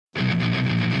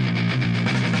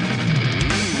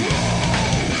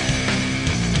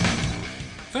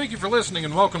Thank you for listening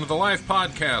and welcome to the Life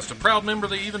Podcast, a proud member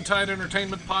of the Eventide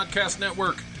Entertainment Podcast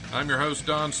Network. I'm your host,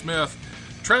 Don Smith.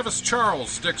 Travis Charles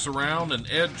sticks around and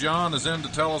Ed John is in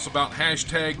to tell us about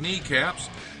hashtag kneecaps.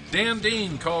 Dan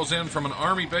Dean calls in from an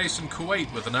army base in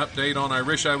Kuwait with an update on I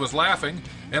Wish I Was Laughing,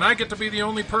 and I get to be the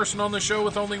only person on the show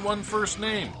with only one first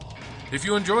name. If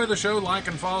you enjoy the show, like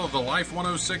and follow the Life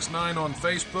 1069 on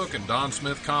Facebook and Don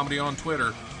Smith Comedy on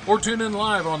Twitter, or tune in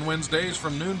live on Wednesdays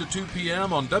from noon to 2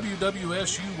 p.m. on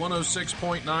WWSU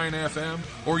 106.9 FM,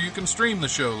 or you can stream the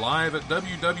show live at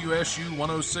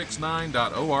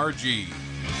WWSU1069.org.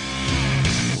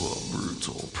 The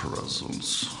brutal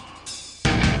presence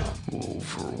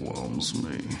overwhelms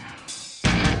me.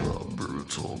 The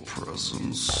brutal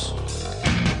presence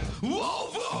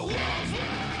overwhelms me.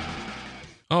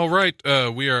 All right,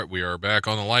 we are back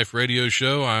on the Life Radio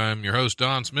Show. I'm your host,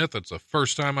 Don Smith. It's the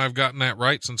first time I've gotten that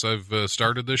right since I've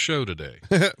started this show today.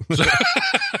 So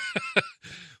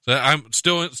I'm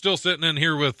still sitting in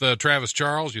here with Travis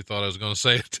Charles. You thought I was going to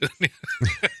say it to me.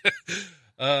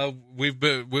 We've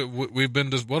been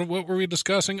what were we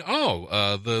discussing?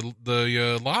 Oh,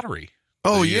 the lottery.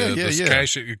 Oh,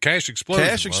 Cash explosion.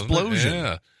 Cash explosion.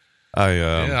 Yeah.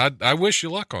 I wish you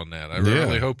luck on that. I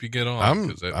really hope you get on.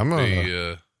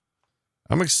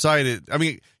 I'm excited. I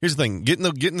mean, here's the thing: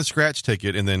 getting the scratch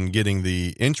ticket and then getting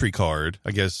the entry card,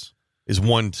 I guess, is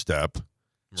one step.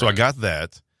 So I got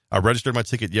that. I registered my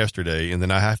ticket yesterday, and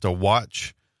then I have to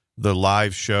watch the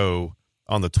live show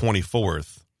on the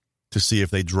 24th to see if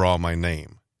they draw my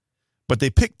name. But they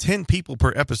pick 10 people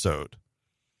per episode,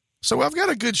 so I've got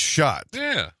a good shot.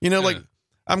 Yeah, like.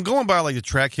 I'm going by like the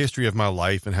track history of my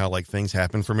life and how like things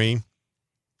happen for me.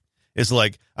 It's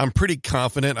like I'm pretty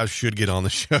confident I should get on the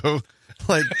show,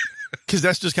 like because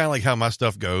that's just kind of like how my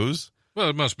stuff goes. Well,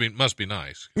 it must be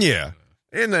nice. Yeah,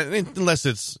 and unless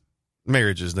it's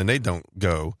marriages, then they don't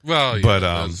go. Well, yeah, but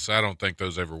I don't think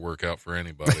those ever work out for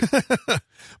anybody,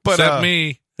 but except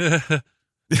me.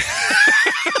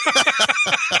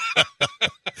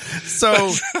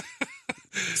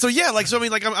 So yeah,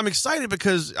 I'm excited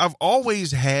because I've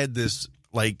always had this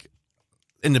like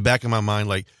in the back of my mind,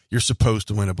 like you're supposed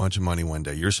to win a bunch of money one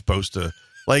day. You're supposed to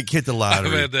like hit the lottery.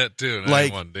 I've had that too. And like, I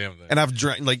ain't one damn thing. And I've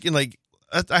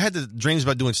I had the dreams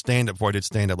about doing stand up before I did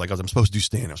stand up. Like I'm supposed to do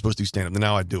stand up, and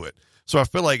now I do it. So I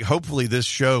feel like hopefully this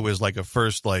show is like a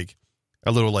first like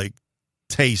a little like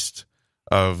taste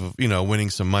of winning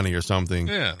some money or something.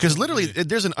 Yeah, because literally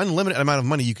there's an unlimited amount of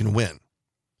money you can win.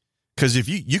 Because if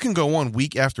you can go on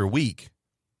week after week,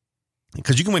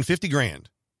 because you can win $50,000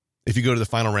 if you go to the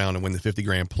final round and win the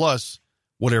 $50,000 plus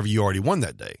whatever you already won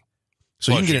that day.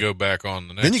 So plus you can go back on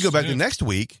the next. Then you go back the next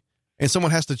week, and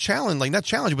someone has to not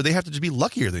challenge, but they have to just be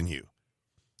luckier than you.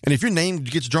 And if your name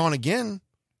gets drawn again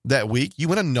that week, you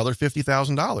win another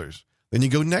 $50,000. Then you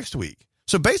go next week.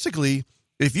 So basically,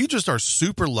 if you just are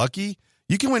super lucky,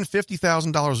 you can win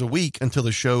 $50,000 a week until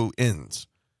the show ends.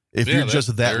 If you're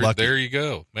just that lucky. There you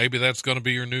go. Maybe that's going to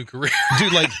be your new career.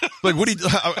 Dude, like what do you,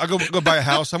 I go buy a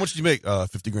house. How much do you make?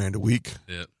 $50,000 a week.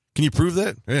 Yeah. Can you prove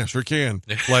that? Yeah, sure can.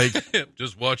 Like,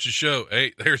 just watch the show.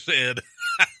 Hey, there's Ed.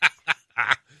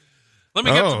 Let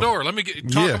me get the door. Let me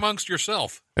talk amongst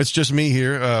yourself. It's just me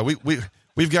here.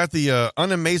 We've got the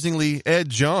unamazingly Ed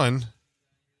John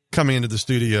coming into the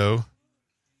studio.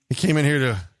 He came in here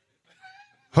to,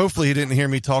 hopefully he didn't hear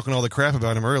me talking all the crap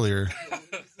about him earlier.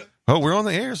 Oh, we're on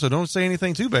the air, so don't say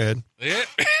anything too bad. Yeah.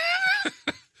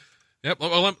 Yep.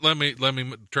 Well, let me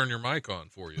turn your mic on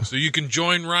for you so you can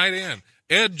join right in.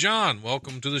 Ed John,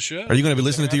 welcome to the show. Are you going to be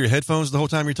listening to your headphones the whole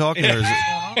time you're talking, or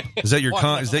is that your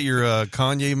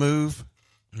Kanye move?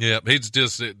 Yep. He's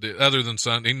just other than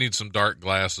he needs some dark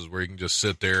glasses where he can just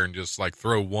sit there and just like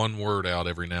throw one word out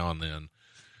every now and then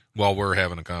while we're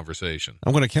having a conversation.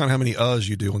 I'm going to count how many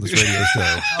you do on this radio show.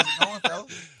 How's it going,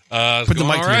 fellas? Put the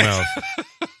mic to your mouth.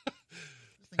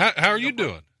 How are you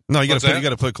doing? No, you got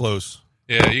to put it close.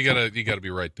 Yeah, you gotta be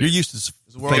right there. You're used to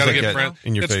things like that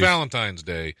in your face. It's Valentine's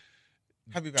Day.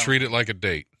 Happy Valentine's. Treat it like a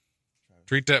date.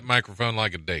 Treat that microphone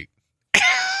like a date.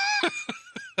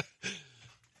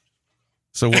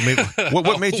 So what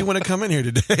made you want to come in here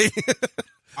today?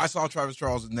 I saw Travis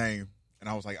Charles' name, and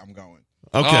I was like, I'm going.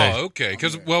 Okay. Oh, okay.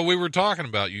 Because we were talking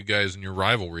about you guys and your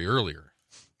rivalry earlier.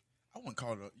 I wouldn't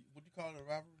call it would you call it a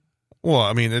rivalry? Well,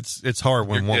 I mean, it's hard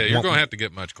when you're going to have to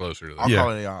get much closer to that. I'll call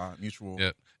it a mutual.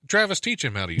 Yeah. Travis, teach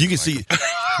him how to use. You can see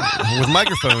with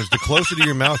microphones, the closer to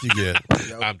your mouth you get.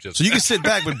 So you can sit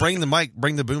back, but bring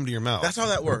the boom to your mouth. That's how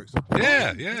that works.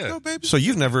 Yeah. Go, baby. So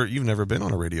you've never been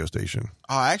on a radio station?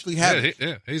 I actually have.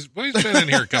 He's been in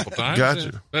here a couple times.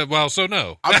 Gotcha. Well, so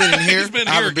no, I've been in here. He's been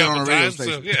I here haven't been on a radio times,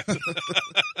 station.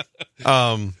 So,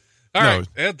 yeah. All No. right,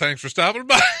 Ed, thanks for stopping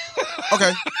by.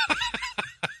 Okay.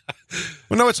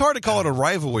 Well, no, it's hard to call it a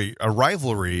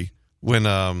rivalry when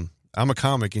I'm a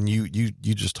comic and you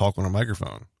just talk on a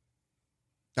microphone.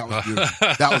 That was beautiful.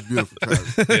 That was beautiful,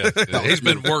 Travis. Yeah, he's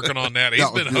been working on that. He's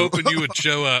That was been beautiful. hoping you would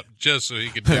show up just so he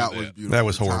could do That that. was beautiful. That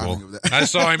was The timing horrible. of that. I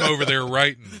saw him over there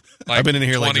writing. Like I've been in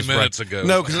here 20 like just minutes ago.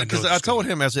 No, I know because this I is told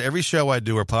him, I said, every show I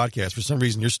do or podcast, for some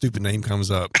reason, your stupid name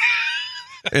comes up.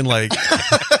 And like,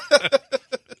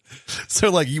 so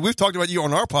like, we've talked about you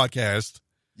on our podcast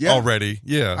Yeah. already.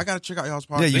 Yeah. I gotta check out y'all's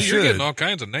Yeah, podcast. you You're should. getting all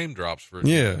kinds of name drops for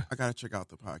Yeah. I gotta check out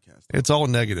the podcast. It's all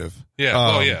negative.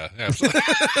 Yeah. Yeah, absolutely.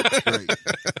 Great.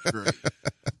 Great.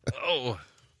 Oh,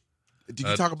 Did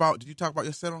you talk about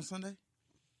your set on Sunday?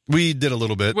 We did a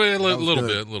little bit. well, a That was little good.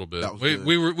 bit, a little bit. That was good.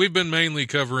 We've been mainly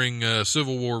covering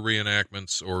Civil War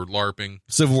reenactments or LARPing,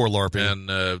 Civil War LARPing.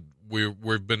 and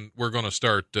we're going to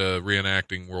start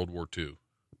reenacting World War II.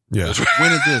 Yeah.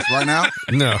 When is this? Right now?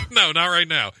 No. No, not right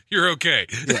now. You're okay.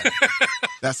 Yeah.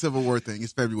 That Civil War thing.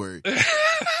 It's February.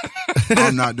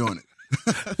 I'm not doing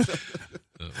it.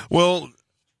 Well,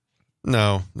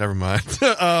 no, never mind.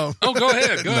 Oh, go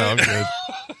ahead. Go No, I'm ahead.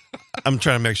 good. I'm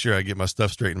trying to make sure I get my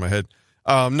stuff straight in my head.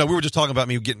 No, we were just talking about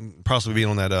me possibly being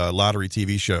on that lottery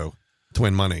TV show, To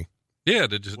Win Money. Yeah,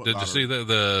 did you lottery? see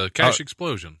the Cash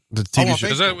Explosion? The TV on show.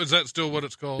 Facebook. Is that still what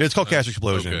it's called? It's called Cash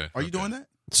Explosion. Okay. Are you doing that?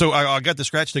 So I got the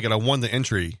scratch ticket. I won the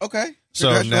entry. Okay. So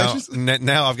now, Congratulations.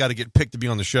 now I've got to get picked to be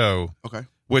on the show, Okay.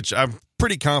 which I'm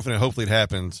pretty confident. Hopefully it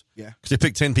happens. Yeah. Because they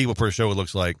pick 10 people per show. It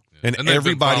looks like, and And they've been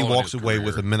everybody following walks his away career.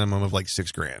 with a minimum of like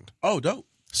 $6,000. Oh, dope.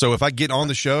 So if I get on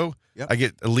the show, Yep. I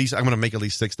get at least. I'm going to make at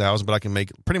least $6,000, but I can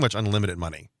make pretty much unlimited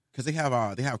money. Because they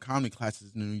have comedy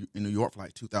classes in New York for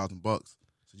like $2,000 bucks.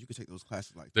 So you can take those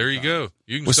classes like There you $2,000. go.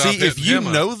 You can Well, stop see, if hitting you him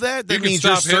up. know that You can means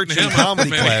you're stop hitting searching him up, comedy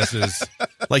man. classes.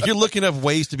 Like you're looking up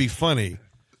ways to be funny.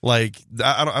 Like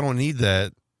I don't need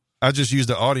that. I just use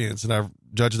the audience and I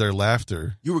judge their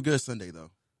laughter. You were good Sunday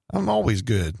though. I'm always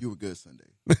good. You were good Sunday.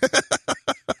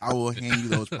 I will hand you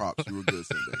those props. You were good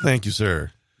Sunday. Thank you,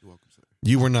 sir. You're welcome, sir.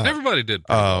 You were not. Everybody did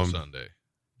pretty well Um, Sunday.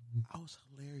 I was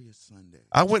hilarious Sunday.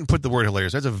 I wouldn't put the word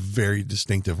hilarious. That's a very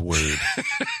distinctive word.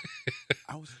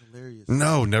 I was hilarious.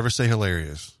 No, never say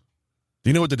hilarious. Do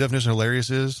you know what the definition of hilarious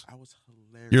is? I was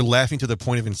hilarious. You're laughing to the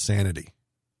point of insanity.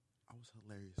 I was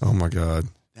hilarious. Oh my God.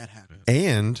 That happened.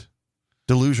 And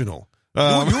delusional. You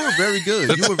were very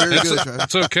good. You were very good, Travis.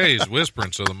 It's okay. He's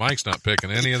whispering, so the mic's not picking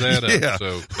any of that up. Yeah.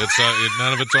 So it's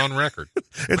none of it's on record.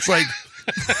 It's like,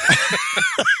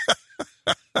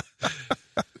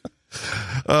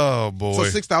 oh boy,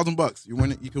 So $6,000. You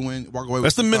win it. You can win. Walk away.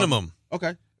 that's the with $6,000. minimum.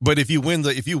 Okay. But if you win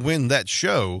that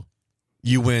show,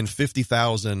 you win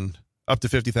 50,000 up to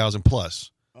 50,000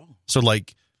 plus. Oh. So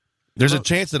like, there's a Well-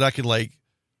 chance that I could like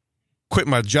quit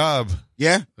my job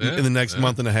Yeah. Yeah, in the next yeah.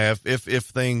 month and a half if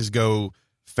things go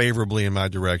favorably in my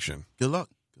direction. Good luck.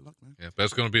 Good luck, man. Yeah,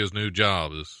 that's going to be his new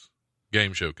job as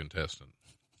game show contestant.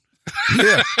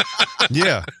 Yeah,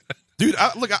 yeah, dude.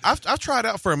 I've tried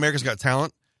out for America's Got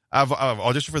Talent. I've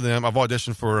auditioned for them. I've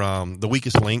auditioned for The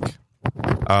Weakest Link.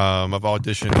 I've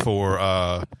auditioned for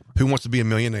Who Wants to Be a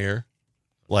Millionaire.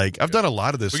 Like I've done a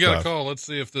lot of this We got a stuff. call. Let's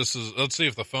see if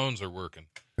the phones are working.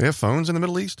 They have phones in the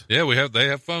Middle East. Yeah, they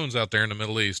have phones out there in the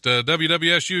Middle East.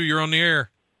 WWSU, you're on the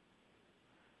air.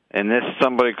 And this is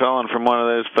somebody calling from one of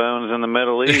those phones in the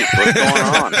Middle East. What's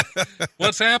going on?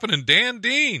 What's happening? Dan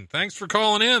Dean, thanks for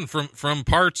calling in from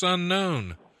parts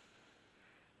unknown.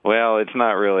 Well, it's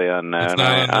not really unknown. It's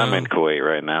not unknown. I'm in Kuwait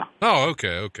right now. Oh,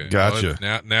 okay. Gotcha.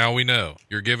 Well, now we know.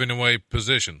 You're giving away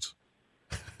positions.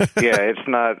 Yeah, it's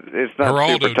not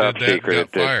Geraldo super top did that and secret got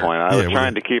at this fired. point. I Yeah, was we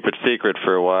trying did. to keep it secret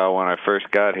for a while when I first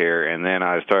got here, and then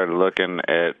I started looking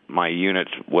at my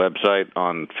unit's website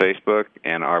on Facebook,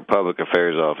 and our public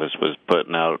affairs office was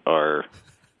putting out our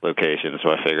location,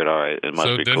 so I figured, all right, it must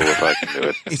So be didn't- cool if I can do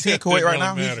it. Is he in Kuwait right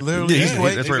now? Didn't really He's matter. literally Yeah, in he's-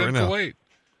 Kuwait. that's He's right in now. Kuwait.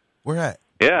 Where at?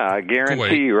 Yeah, I guarantee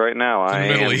Kuwait. you right now I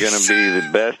Middle am going East. to be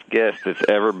the best guest that's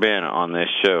ever been on this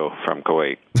show from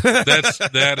Kuwait.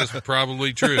 That is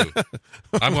probably true.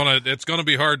 It's gonna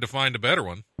be hard to find a better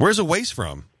one. Where's a waste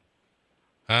from?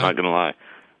 Huh? Not going to lie.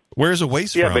 Where's a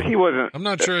waste Yeah, from? but he wasn't. I'm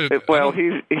not sure. Well,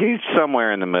 he's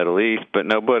somewhere in the Middle East, but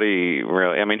nobody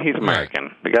really. I mean, he's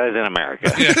American. The guy's in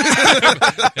America.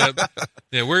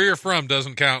 Yeah, where you're from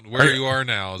doesn't count. Where you are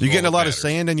now. Is You all getting a that lot of matters.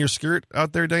 sand in your skirt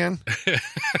out there, Dan?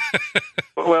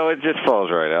 Well, it just falls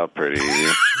right out pretty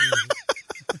easy.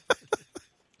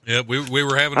 Yeah, we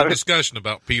were having a discussion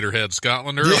about Peterhead,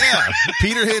 Scotland earlier. Yeah,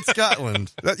 Peterhead,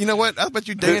 Scotland. You know what? I bet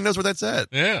you Dan knows where that's at.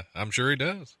 Yeah, I'm sure he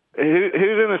does. Who's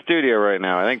in the studio right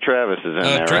now? I think Travis is in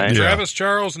there, right? Yeah. Travis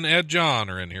Charles and Ed John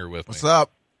are in here with What's me.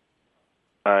 up?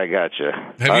 I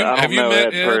gotcha. I don't know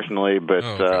met Ed personally, but Oh,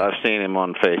 okay. I've seen him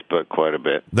on Facebook quite a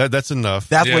bit. That's enough.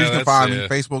 That's Yeah, where you can that's find me. it.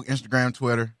 Facebook, Instagram,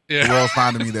 Twitter. Yeah. Who else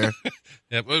finding me there?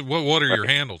 Yeah, what are your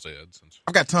handles, Ed?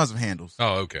 I've got tons of handles.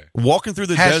 Oh, okay. Walking through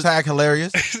the desert. Hashtag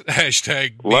hilarious.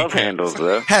 Hashtag Love kneecap. handles,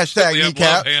 though. Hashtag We have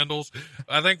kneecap. love handles.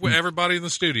 I think everybody in the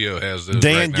studio has those.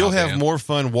 Dan, right now, you'll have Dan. more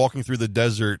fun walking through the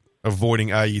desert avoiding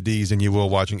IEDs than you will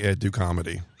watching Ed do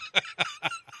comedy.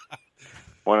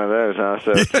 One of those, huh?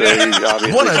 So he's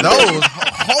obviously One of those.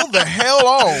 Hold the hell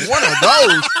on. One of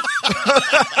those.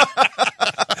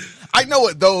 I know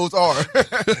what those are.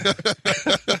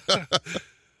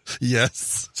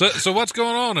 Yes. So what's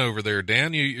going on over there,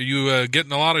 Dan? You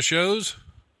getting a lot of shows?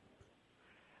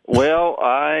 Well,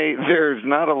 there's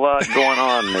not a lot going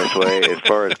on this way as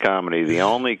far as comedy. The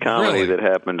only comedy Really? that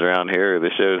happens around here are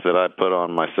the shows that I put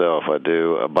on myself. I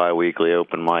do a bi-weekly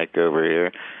open mic over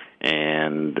here,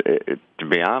 and to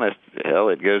be honest, hell,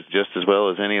 it goes just as well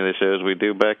as any of the shows we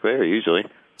do back there usually.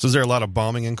 So is there a lot of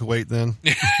bombing in Kuwait then?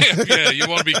 Yeah, you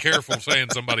want to be careful saying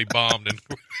somebody bombed. And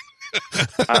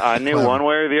I knew one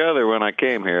way or the other when I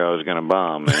came here I was going to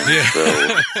bomb, and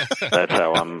so that's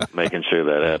how I'm making sure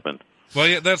that happened. well,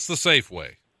 yeah, that's the safe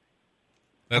way.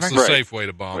 That's the Right. safe way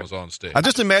to bomb is on stage. I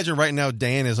just imagine right now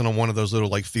Dan isn't on one of those little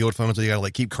like field phones that you gotta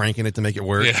like keep cranking it to make it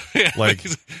work. Yeah, Like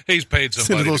he's paid it's a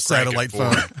somebody little to crank satellite it for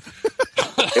phone. him.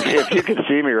 If you could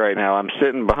see me right now, I'm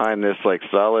sitting behind this like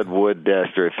solid wood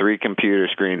desk. There are 3 computer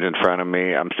screens in front of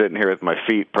me. I'm sitting here with my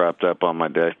feet propped up on my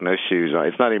desk, no shoes on.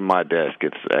 It's not even my desk.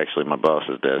 It's actually my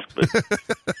boss's desk.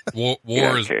 But War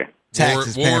yeah, is okay.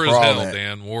 Taxes paying war for is all hell, that.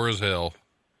 Dan. War is hell.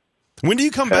 When do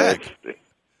you come back?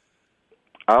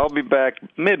 I'll be back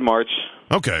mid-March.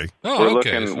 Okay. Oh, We're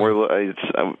okay. looking.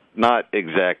 It's not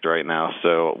exact right now,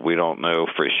 so we don't know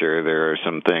for sure. There are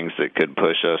some things that could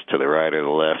push us to the right or the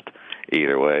left.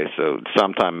 Either way, so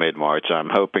sometime mid-March, I'm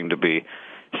hoping to be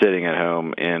sitting at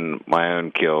home in my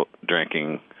own kilt,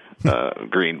 drinking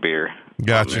green beer.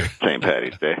 Gotcha. On St.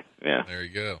 Patty's Day. Yeah. There you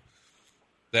go.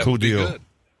 That Cool would be deal. good.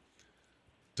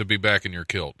 To be back in your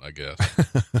kilt, I guess.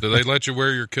 Do they let you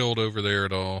wear your kilt over there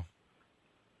at all?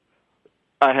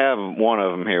 I have one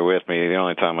of them here with me. The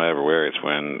only time I ever wear it's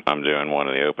when I'm doing one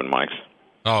of the open mics.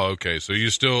 Oh, okay. So you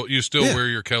still Yeah. wear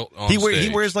your kilt on He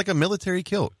stage. wears like a military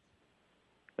kilt.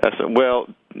 Well,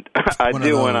 I One of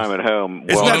do when those. I'm at home.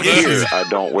 It's Well, not here issues. I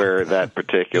don't wear that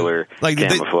particular Like, they-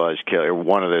 camouflage kilt or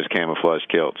one of those camouflage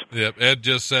kilts. Yep, Ed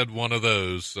just said one of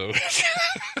those. So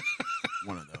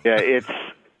One of those. Yeah,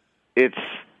 it's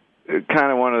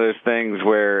kind of one of those things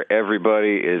where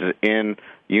everybody is in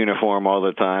uniform all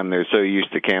the time. They're so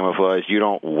used to camouflage. You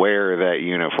don't wear that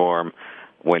uniform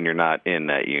when you're not in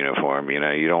that uniform. You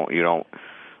know, you don't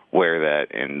wear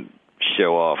that and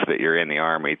show off that you're in the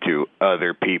Army to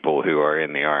other people who are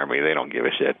in the Army. They don't give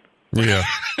a shit. Yeah.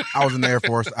 I was in the Air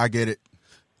Force. I get it.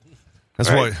 That's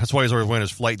Right. why he's always wearing his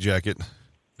flight jacket.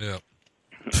 yeah,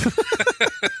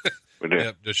 We do.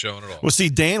 yep, just showing it off. Well, see,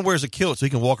 Dan wears a kilt so he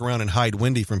can walk around and hide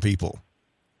Wendy from people.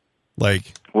 Like,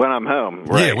 When I'm home,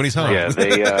 right? Yeah, when he's home. Yeah,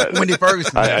 they. Wendy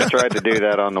Ferguson. I tried to do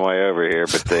that on the way over here,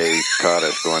 but they caught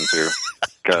us going through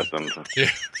customs. Yeah.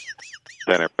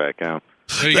 Sent her back home.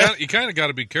 So you kind of got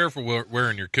to be careful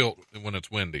wearing your kilt when it's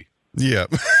windy, yeah.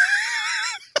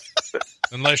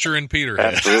 unless you're in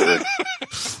Peterhead. Absolutely.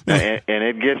 and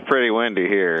it gets pretty windy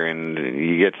here, and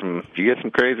you get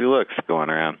some crazy looks going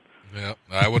around. Yeah,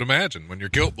 I would imagine when your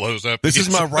kilt blows up. This you is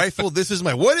get my rifle. This is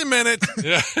my. Wait a minute.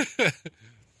 Yeah.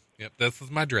 Yep, this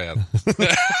is my drab.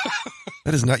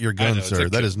 That is not your I gun, know, it's sir. a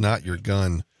That kilt. is not your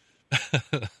gun.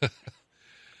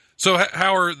 So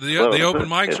how are the Well, open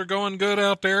mics are going good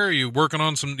out there? Are you working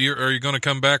on some? Are you going to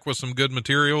come back with some good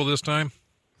material this time?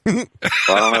 Well,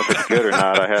 I don't know if it's good or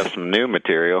not. I have some new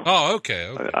material. Oh,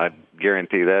 okay. I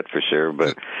guarantee that for sure.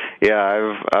 But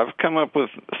yeah, I've come up with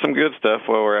some good stuff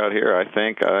while we're out here. I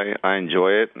think I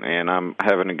enjoy it, and I'm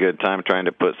having a good time trying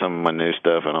to put some of my new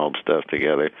stuff and old stuff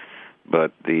together.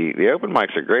 But the open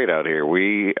mics are great out here.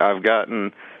 I've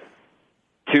gotten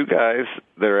 2 guys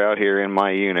that are out here in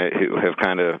my unit who have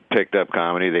kind of picked up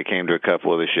comedy. They came to a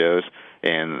couple of the shows,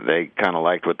 and they kind of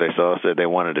liked what they saw, said they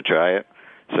wanted to try it.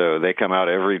 So they come out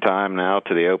every time now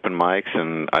to the open mics,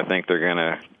 and I think they're going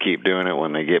to keep doing it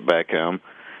when they get back home.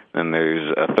 And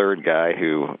there's a 3rd guy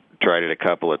who tried it a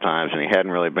couple of times, and he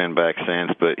hadn't really been back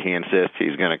since, but he insists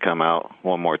he's going to come out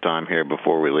one more time here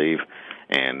before we leave,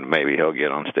 and maybe he'll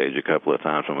get on stage a couple of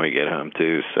times when we get home,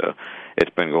 too. So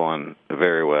it's been going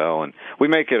very well. And we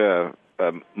make it a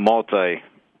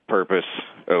multi-purpose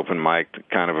open mic,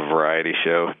 kind of a variety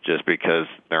show, just because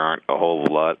there aren't a whole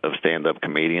lot of stand-up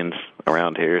comedians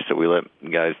around here. So we let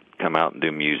guys come out and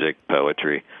do music,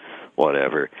 poetry,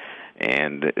 whatever.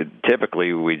 And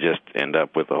typically we just end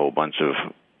up with a whole bunch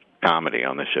of comedy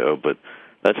on the show, but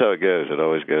that's how it goes. It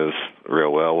always goes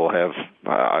real well.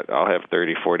 I'll have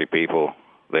 30, 40 people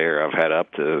there. I've had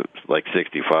up to like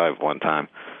 65 one time,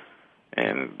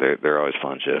 and they're always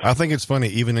fun shows. I think it's funny.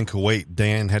 Even in Kuwait,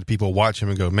 Dan had people watch him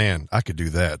and go, "Man, I could do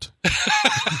that."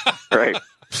 Right.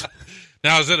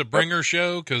 Now, is it a bringer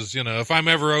show? Because, you know, if I'm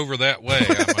ever over that way,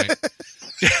 I might.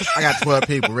 I got 12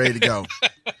 people ready to go.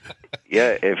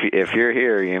 Yeah, if you're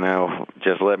here, you know,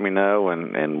 just let me know,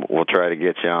 and we'll try to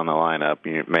get you on the lineup.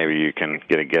 Maybe you can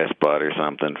get a guest spot or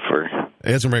something for.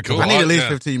 It's very cool. Cool. I need at least Yeah.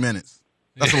 15 minutes.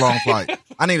 That's a long flight.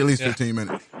 I need at least 15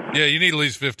 minutes. Yeah, you need at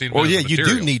least 15 Well, minutes. yeah, of you do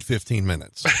material. need 15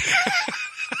 minutes.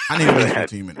 I need at least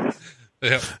 15 minutes.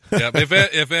 Yep. Yep.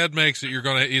 If Ed makes it,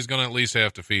 he's gonna at least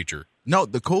have to feature. No,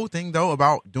 the cool thing though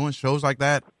about doing shows like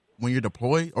that when you're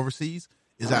deployed overseas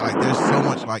is that like there's so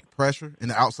much like pressure in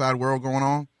the outside world going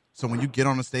on. So when you get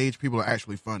on the stage, people are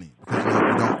actually funny because you know,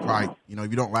 if you don't cry, you know,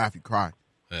 if you don't laugh, you cry.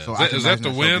 Yeah. So Is that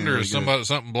the wind or is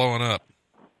something blowing up?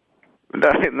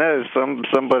 No,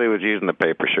 somebody was using the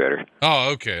paper shredder. Oh,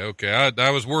 okay. I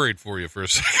was worried for you for a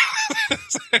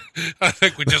second. I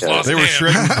think we just lost. They were Dan.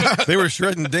 shredding. They were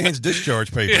shredding Dan's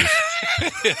discharge papers.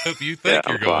 If you think Yeah,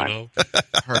 you're I'm going fine. home,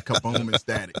 Her kaboom and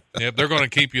static. yep, they're going to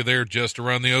keep you there just to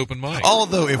run the open mic.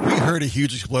 Although, if we heard a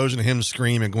huge explosion of him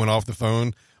screaming going off the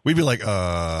phone, we'd be like,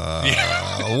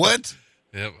 what?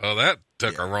 Yep. Oh, that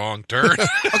took a wrong turn.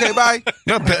 Okay, bye.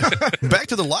 No, back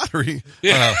to the lottery.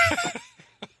 Yeah.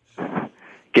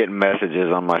 Getting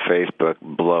messages on my Facebook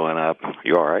blowing up.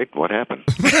 You all right? What happened?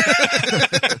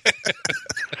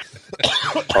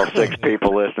 All 6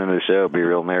 people listening to the show be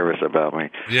real nervous about me.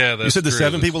 Yeah, that's You said the true,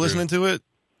 7 that's people true. listening to it?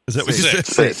 Is that what you said?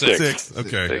 Six. Six.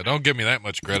 Okay. Yeah, don't give me that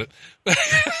much credit.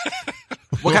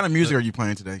 What kind of music are you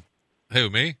playing today? Who,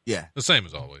 me? Yeah. The same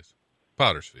as always.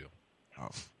 Pottersfield. Oh.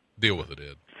 Deal with it,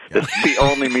 Ed. This is the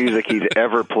only music he's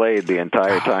ever played the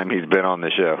entire time he's been on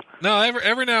the show. No,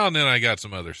 every now and then I got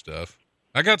some other stuff.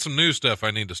 I got some new stuff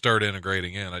I need to start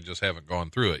integrating in. I just haven't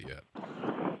gone through it yet.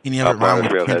 Any other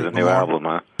Pottersfield has a new album,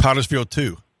 huh? Pottersfield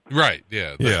 2. Right,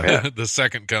 yeah. Yeah. The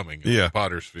second coming of Yeah.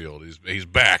 Pottersfield. He's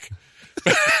back.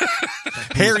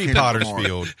 Harry Kendrick Lamar.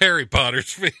 Pottersfield. Harry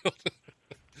Pottersfield.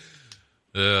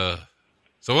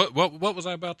 So what was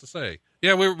I about to say?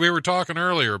 Yeah, we were talking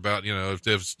earlier about, you know,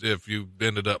 if you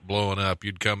ended up blowing up,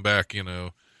 you'd come back, you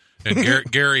know,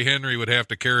 and Gary Henry would have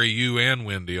to carry you and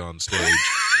Wendy on stage.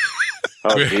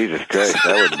 Oh Jesus Christ,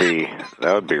 that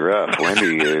would be rough.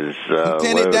 Wendy is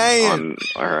Lieutenant low Dan.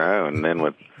 on her own, and then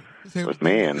with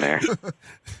me in there.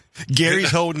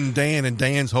 Gary's holding Dan and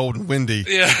Dan's holding Wendy.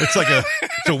 Yeah. It's like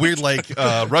a weird like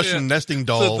Russian nesting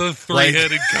doll. The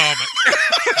three-headed comic.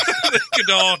 They could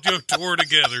all do a tour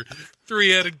together.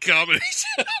 Three-headed comedy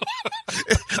show.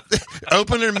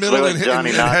 Opener, middle, Look and like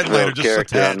Johnny headliner Knoxville just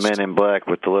character on attached. Men in Black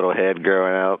with the little head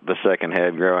growing out, the second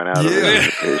head growing out of Yeah.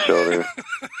 his shoulder.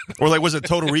 Or like, was it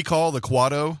Total Recall, the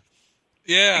Quado?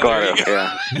 Yeah. there you Claro, go.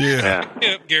 yeah. Yeah.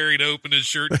 Yep, Gary'd open his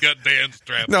shirt and got Dan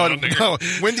strapped No, on there. no.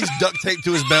 Wendy's duct taped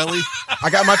to his belly. I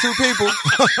got my 2 people.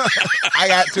 I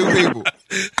got 2 people.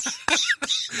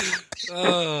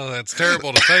 Oh, that's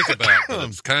terrible to think about, but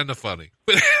it's kind of funny.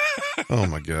 Oh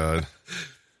my God.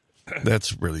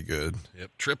 That's really good.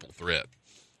 Yep, triple threat.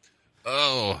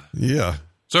 Oh. Yeah.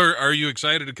 So are you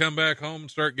excited to come back home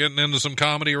and start getting into some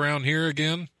comedy around here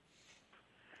again?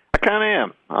 I kind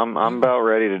of am. I'm about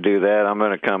ready to do that. I'm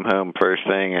going to come home first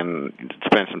thing and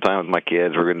spend some time with my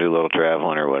kids. We're going to do a little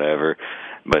traveling or whatever.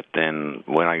 But then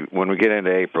when we get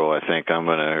into April, I think I'm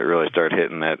going to really start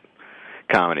hitting that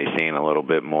comedy scene a little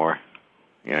bit more.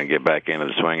 You know, get back into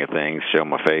the swing of things, show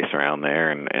my face around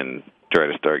there, and try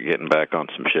to start getting back on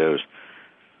some shows.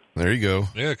 There you go.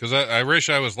 Yeah, because I Wish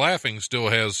I Was Laughing still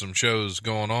has some shows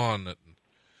going on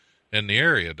in the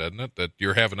area, doesn't it? That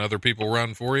you're having other people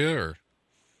run for you, or?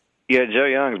 Yeah, Joe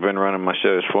Young's been running my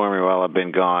shows for me while I've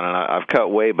been gone, and I've cut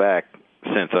way back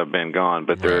since I've been gone,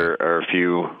 but there are a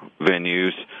few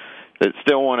venues that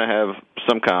still want to have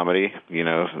some comedy. You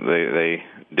know, they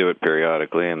do it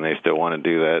periodically, and they still want to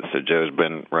do that, so Joe's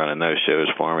been running those shows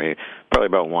for me, probably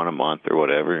about one a month or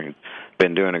whatever. He's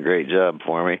been doing a great job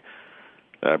for me.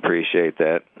 I appreciate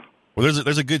that. Well,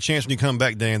 there's a good chance when you come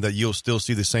back, Dan, that you'll still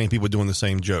see the same people doing the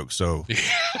same jokes. So,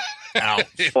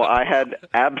 Well, I had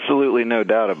absolutely no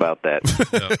doubt about that.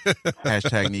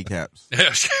 Hashtag kneecaps.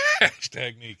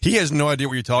 Hashtag Nick. he has no idea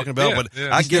what you're talking about, Yeah, but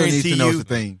yeah. I He still needs guarantee to know you, it's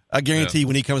a thing. I guarantee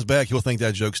when he comes back, he'll think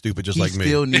that joke's stupid, just He like me.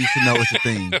 still needs to know it's a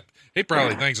thing. He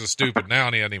probably thinks it's stupid now,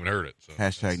 and he hasn't even heard it. So.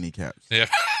 Hashtag kneecaps. Yeah.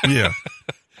 Yeah.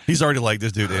 He's already like,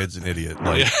 this dude Ed's an idiot.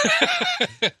 Like,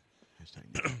 Hashtag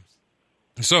kneecaps.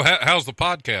 So how's the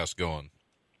podcast going?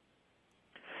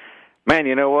 Man,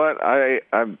 you know what?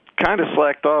 I've kind of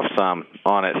slacked off some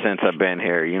on it since I've been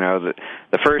here. You know,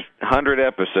 the first 100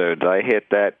 episodes, I hit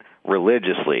that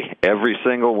religiously every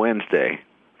single Wednesday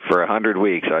for 100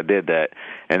 weeks. I did that,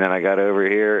 and then I got over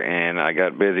here and I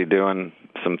got busy doing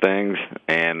some things,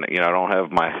 and I don't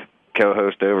have my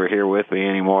co-host over here with me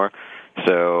anymore.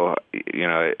 So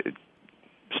it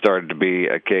started to be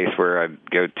a case where I'd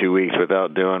go 2 weeks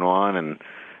without doing one, and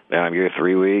then I'd go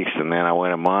 3 weeks, and then I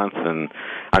went a month, and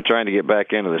I'm trying to get back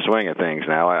into the swing of things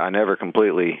now. I never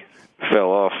completely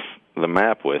fell off the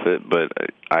map with it, but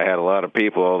I had a lot of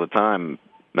people all the time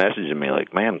messaging me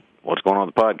like, man, what's going on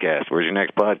with the podcast? Where's your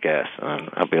next podcast? And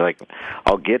I'll be like,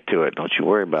 I'll get to it. Don't you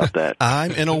worry about that.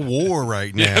 I'm in a war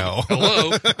right now.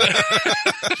 Hello.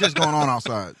 Just going on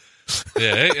outside.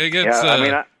 Yeah, it gets.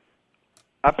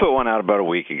 I put one out about a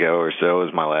week ago or so. It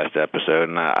was my last episode,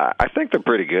 and I think they're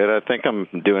pretty good. I think I'm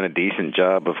doing a decent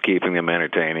job of keeping them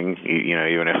entertaining,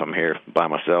 even if I'm here by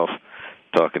myself,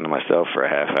 talking to myself for a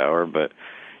half hour, but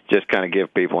just kind of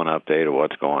give people an update of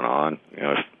what's going on.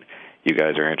 If you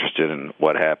guys are interested in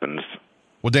what happens.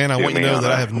 Well, Dan, I want you to know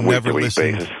that I have never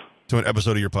listened basis. to an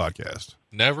episode of your podcast.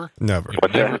 Never? Never.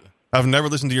 What's that? I've never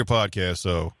listened to your podcast,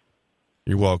 so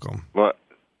you're welcome. Well,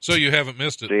 So you haven't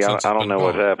missed it. see, since I it's don't been know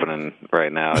what's gone. happening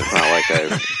right now. It's not like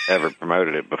I've ever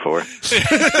promoted it before.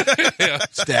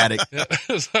 Static.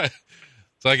 It's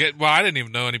like, well, I didn't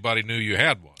even know anybody knew you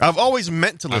had one. I've always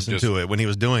meant to listen just- to it when he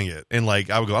was doing it, and I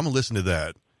would go, I'm gonna listen to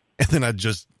that, and then I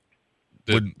just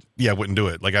wouldn't do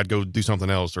it. Like I'd go do something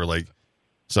else, or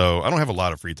so I don't have a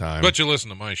lot of free time. But you listen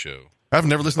to my show. I've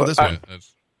never listened to this one.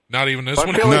 That's not even this I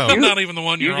one. feel like No. Not even the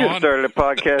one You you're just on. started a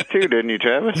podcast too, didn't you,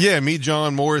 Travis? Yeah, me,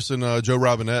 John Morris, and Joe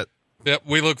Robinette. Yep,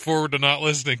 we look forward to not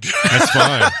listening to. That's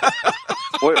fine.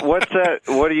 What's that?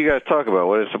 What do you guys talk about?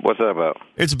 What's that about?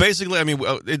 It's basically,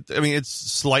 it's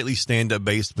slightly stand-up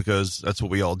based because that's what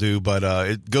we all do, but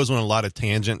it goes on a lot of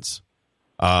tangents.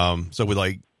 So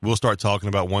we'll start talking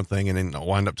about one thing and then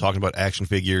wind up talking about action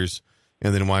figures,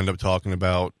 and then wind up talking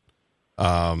about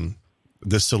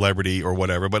this celebrity or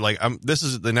whatever. But this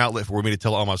is an outlet for me to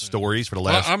tell all my stories for the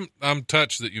last. Well, I'm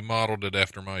touched that you modeled it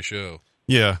after my show.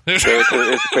 Yeah, So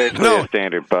it's basically No. a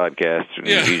standard podcast.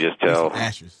 Yeah. You just tell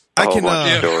Ashes. a I whole can.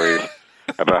 bunch of stories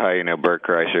about how you know Bert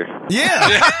Kreischer.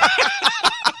 Yeah,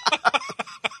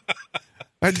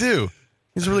 I do.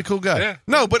 He's a really cool guy. Yeah.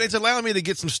 No, but it's allowing me to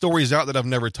get some stories out that I've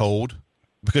never told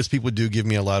because people do give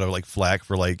me a lot of flack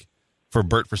for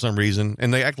Bert for some reason,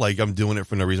 and they act like I'm doing it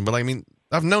for no reason. But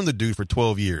I've known the dude for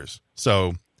 12 years,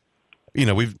 so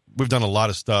we've done a lot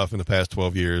of stuff in the past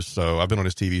 12 years. So I've been on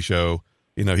his TV show.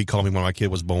 He called me when my kid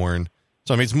was born.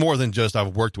 So it's more than just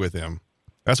I've worked with him.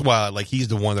 That's why he's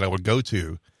the one that I would go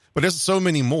to. But there's so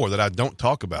many more that I don't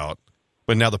talk about.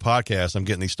 But now the podcast, I'm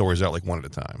getting these stories out one at a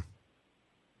time.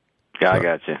 Yeah, I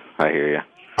got you. I hear you.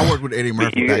 I worked with Eddie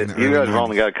Murphy You back in the guys early have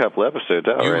only 90s. got a couple episodes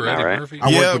out You right were now, Eddie right? Murphy? I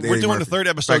worked Yeah, with we're Eddie doing Murphy the third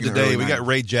episode back in the today. early We got 90s.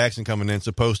 Ray Jackson coming in,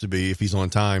 supposed to be, if he's on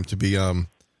time, to be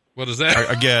What is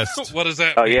that? a guest. What is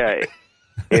that? Oh mean? yeah.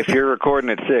 If you're recording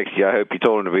at 6, I hope you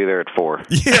told him to be there at 4.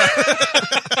 Yeah.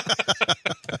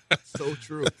 So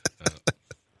true.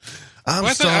 I'm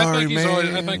Well, sorry, he's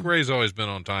man. I think Ray's always been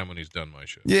on time when he's done my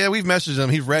show. Yeah, we've messaged him.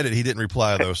 He read it. He didn't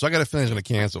reply, though. So I got to finish and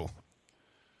cancel.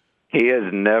 He has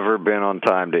never been on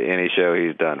time to any show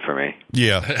he's done for me.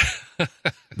 Yeah.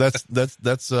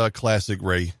 That's classic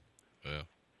Ray.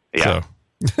 Yeah.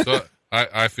 So, So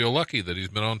I feel lucky that he's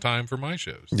been on time for my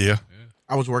shows. yeah.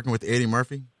 I was working with Eddie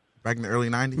Murphy back in the early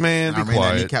 90s. Man, and I be ran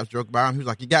quiet. that kneecaps joke by him. He was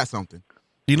like, you got something.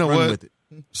 You know Run what? with it.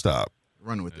 Stop.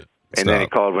 Run with it. And then he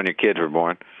Stop. called when your kids were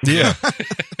born. Yeah.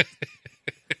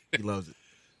 He loves it.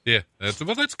 Yeah, that's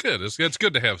good. It's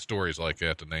good to have stories like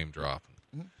that to name drop.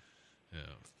 Yeah.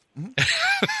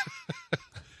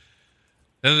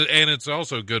 And it's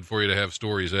also good for you to have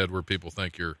stories, Ed, where people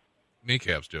think your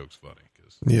kneecaps joke's funny.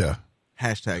 Cause Yeah.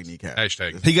 Hashtag kneecap.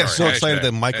 hashtag. He got so sorry, excited hashtag-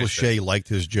 that Michael hashtag. Shea liked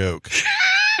his joke.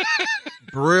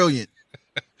 Brilliant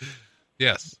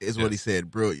Yes, is what he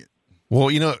said. Brilliant. Well,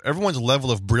 everyone's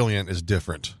level of brilliant is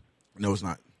different. No, it's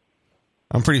not.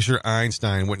 I'm pretty sure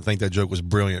Einstein wouldn't think that joke was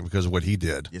brilliant because of what he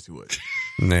did. Yes, he would.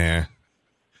 Nah.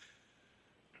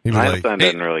 He'd be like, Einstein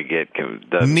doesn't really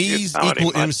doesn't knees get comedy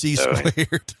equal much, MC so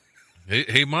squared.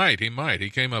 He might. He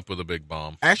came up with a big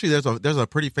bomb. Actually, there's a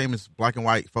pretty famous black and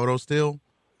white photo still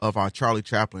of Charlie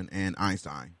Chaplin and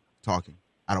Einstein talking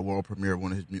at a world premiere of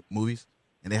one of his movies,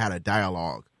 and they had a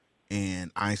dialogue,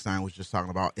 and Einstein was just talking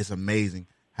about it's amazing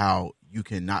how you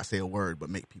can not say a word but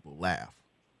make people laugh,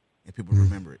 and people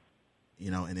remember it,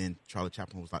 and then Charlie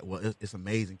Chaplin was like, well, it's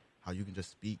amazing how you can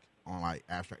just speak on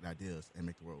abstract ideas and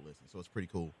make the world listen. So it's a pretty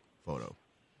cool photo.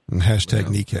 And hashtag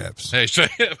kneecaps. Hashtag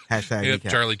Hashtag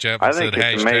kneecap. Charlie Chaplin I think said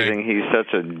it's hashtag. amazing he's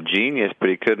such a genius, but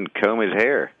he couldn't comb his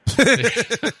hair.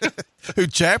 Who,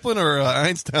 Chaplin or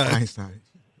Einstein? Einstein.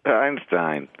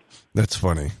 Einstein. That's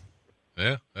funny.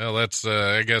 Yeah, well, that's.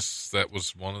 I guess that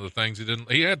was one of the things he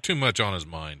didn't. He had too much on his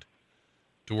mind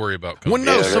to worry about. Well,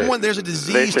 no, Yeah, there's a they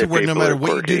disease say to where no people matter are what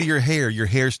you do to quirky. your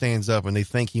hair stands up, and they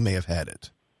think he may have had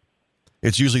it.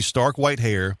 It's usually stark white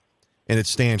hair, and it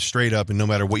stands straight up, and no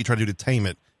matter what you try to do to tame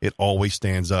it, it always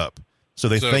stands up. So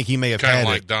they think he may have kind had of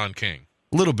like it Don King.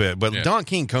 a little bit, but Yeah. Don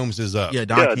King combs his up. Yeah,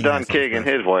 Don has King and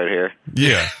his white hair.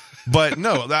 Yeah. But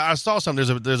no, I saw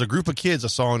something. There's a group of kids I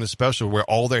saw in this special where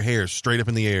all their hair is straight up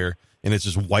in the air, and it's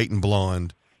just white and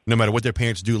blonde. No matter what their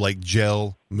parents do, like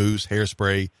gel, mousse,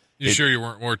 hairspray. You sure you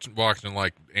weren't watching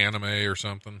like anime or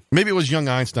something? Maybe it was Young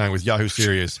Einstein with Yahoo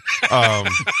Serious.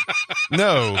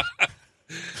 No.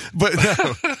 But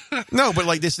no, but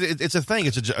like this, it's a thing.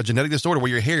 It's a genetic disorder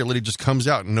where your hair literally just comes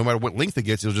out, and no matter what length it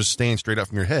gets, it'll just stand straight up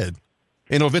from your head,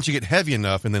 and it'll eventually get heavy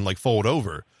enough and then like fold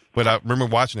over. But I remember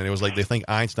watching it. It was like they think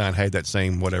Einstein had that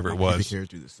same whatever it My pubic was. hairs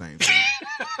do the same thing.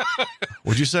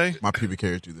 What'd you say? My pubic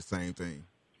hairs do the same thing.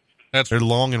 That's They're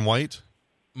long and white.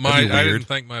 my. that'd be I weird. didn't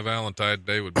think my Valentine's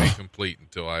Day would be complete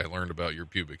until I learned about your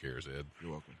pubic hairs, Ed.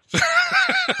 You're welcome.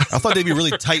 I thought they'd be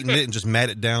really tight and knit and just mat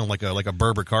it down like a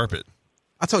Berber carpet.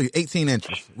 I told you, 18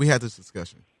 inches. We had this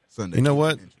discussion Sunday. You know 18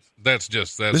 what? inches. That's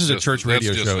just that's. This is a just- church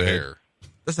radio that's just show, The Ed. hair.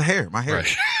 That's the hair. My hair. Right.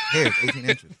 Hair is 18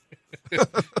 inches. Yep,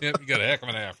 you got a heck of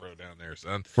an afro down there,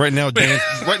 son. Right now,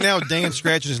 Dan's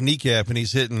scratching his kneecap and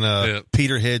he's hitting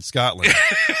Peterhead, Scotland.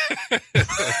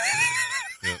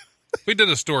 We did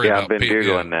a story Yeah, about I've been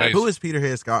Googling that. Who is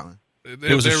Peterhead, Scotland?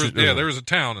 There was was, a sh- there was a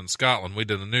town in Scotland. We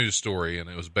did a news story, and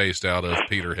it was based out of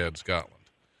Peterhead, Scotland,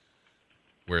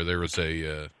 where there was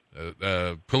a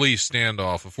police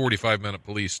standoff, a 45-minute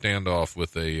police standoff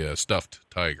with a stuffed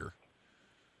tiger.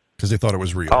 Because they thought it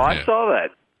was real. Oh, I Yeah. saw that.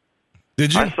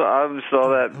 Did you? I saw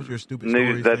that Those are your stupid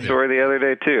news, stories. that story the other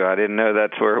day too. I didn't know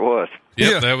that's where it was.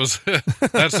 Yep, Yeah. that was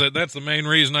that's the main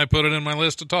reason I put it in my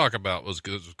list to talk about was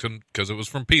because it was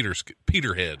from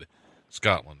Peterhead,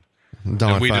 Scotland.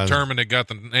 Don And we finds- determined it got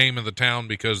the name of the town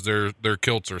because their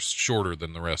kilts are shorter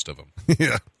than the rest of them.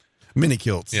 Yeah. Mini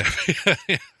kilts. Yeah.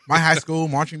 My high school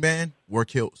marching band wore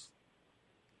kilts.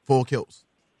 Full kilts.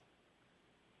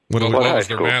 What, What What was high their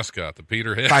school? mascot? The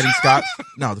Peterhead? Fighting Scots.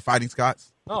 No, the Fighting Scots.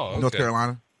 Oh, okay. North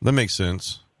Carolina. that makes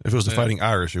sense. If it was the Fighting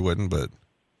Irish, it wouldn't, but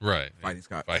Right. Fighting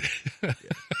Scots. Fighting.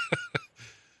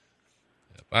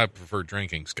 I prefer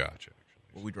drinking scotch, actually.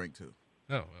 Well, we drank too.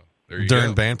 Oh, well, there you during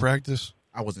go. band practice?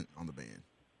 I wasn't on the band.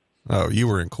 Oh, you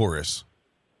were in chorus.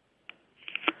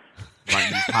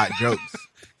 Writing these hot jokes.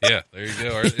 Yeah, there you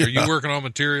go. Are you working on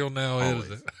material now? Ed? Is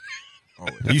Always. it-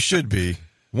 Always. You should be.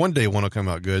 One day one will come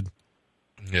out good.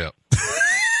 Yeah.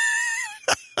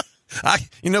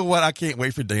 You know what? I can't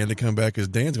wait for Dan to come back because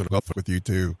Dan's going to fuck with you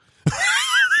too.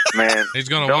 Man, He's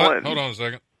going to don't what? let- Hold on a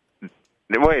second.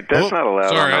 Wait, that's Oh, not allowed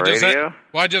Sorry, on the I just radio.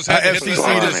 had to hit FCC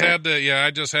I just- just had to. Yeah,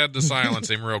 I just had to silence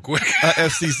him real quick.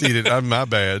 FCC'd it. I'm my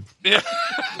bad. Do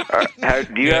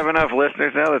you have enough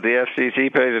listeners now that the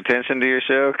FCC pays attention to your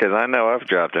show? Because I know I've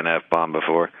dropped an F-bomb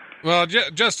before. Well,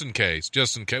 just in case,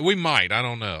 we might. I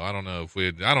don't know. I don't know if we.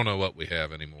 I don't know what we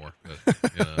have anymore. But,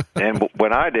 you know. And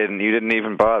when I didn't, you didn't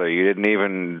even bother. You didn't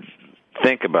even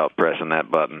think about pressing that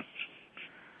button.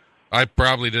 I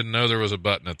probably didn't know there was a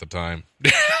button at the time.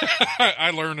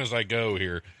 I learn as I go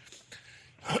here.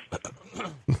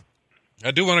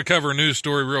 I do want to cover a news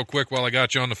story real quick while I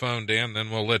got you on the phone, Dan. Then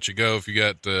we'll let you go if you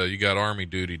got Army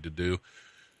duty to do.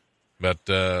 But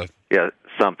Yeah,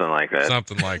 something like that.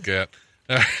 something like that,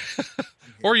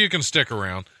 or you can stick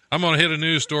around. I'm going to hit a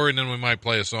news story, and then we might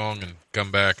play a song and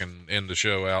come back and end the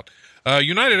show out.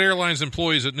 United Airlines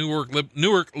employees at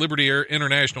Newark Liberty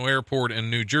International Airport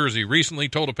in New Jersey recently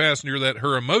told a passenger that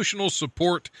her emotional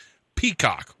support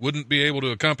peacock wouldn't be able to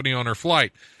accompany on her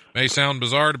flight. May sound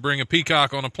bizarre to bring a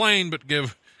peacock on a plane, but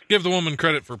give the woman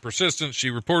credit for persistence. She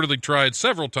reportedly tried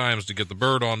several times to get the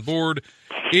bird on board,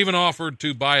 even offered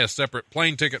to buy a separate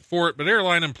plane ticket for it, but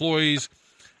airline employees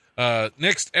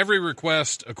nixed every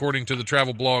request, according to the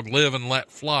travel blog Live and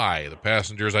Let Fly. The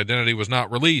passenger's identity was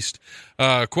not released.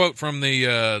 Quote from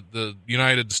the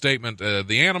United statement,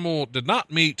 the animal did not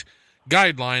meet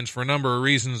guidelines for a number of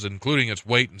reasons, including its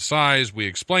weight and size. We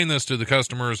explained this to the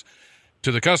customers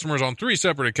on 3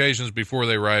 separate occasions before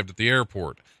they arrived at the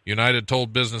airport. United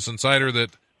told Business Insider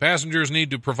that passengers need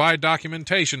to provide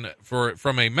documentation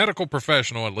from a medical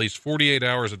professional at least 48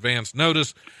 hours advance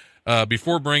notice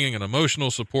before bringing an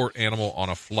emotional support animal on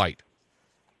a flight.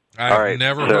 I've All right,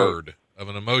 never so- heard of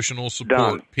an emotional support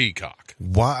Done. peacock.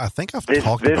 Why? I think I've This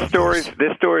talked about story's this.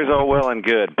 this story's all well and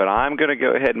good, but I'm going to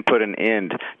go ahead and put an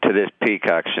end to this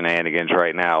peacock shenanigans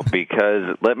right now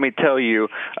because let me tell you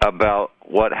about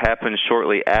what happened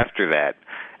shortly after that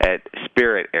at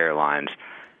Spirit Airlines.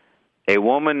 A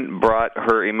woman brought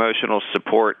her emotional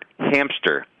support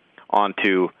hamster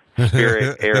onto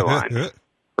Spirit Airlines,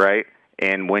 right?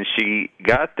 And when she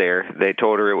got there, they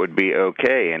told her it would be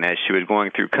okay. And as she was going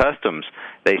through customs,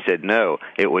 they said, no,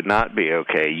 it would not be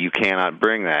okay. You cannot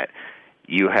bring that.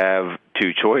 You have two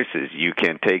choices. You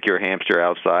can take your hamster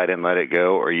outside and let it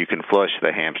go, or you can flush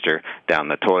the hamster down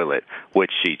the toilet,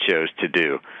 which she chose to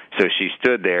do. So she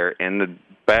stood there in the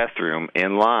bathroom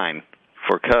in line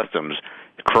for customs,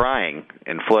 crying,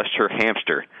 and flushed her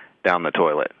hamster down the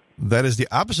toilet. That is the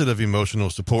opposite of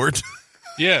emotional support.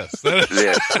 Yes, that is,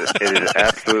 Yes, it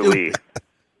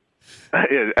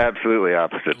is absolutely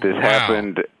opposite. This Wow.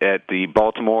 happened at the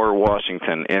Baltimore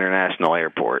Washington International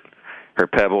Airport.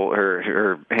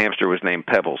 Her hamster was named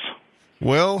Pebbles.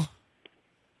 Well,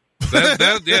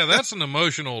 that's an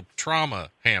emotional trauma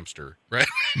hamster, right?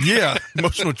 yeah,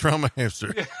 emotional trauma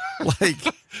hamster. Like,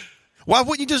 why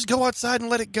wouldn't you just go outside and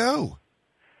let it go?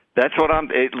 That's what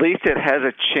at least it has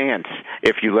a chance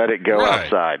if you let it go Right.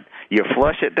 outside. You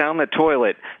flush it down the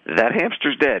toilet, that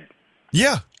hamster's dead.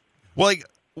 Yeah. Well,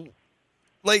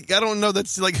 like I don't know.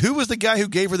 That's like, who was the guy who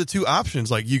gave her the two options?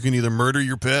 Like, you can either murder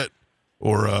your pet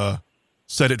or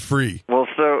set it free. Well,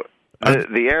 so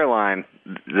the airline,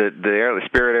 the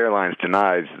Spirit Airlines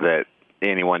denies that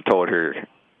anyone told her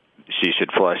she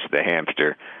should flush the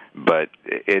hamster, but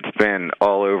it's been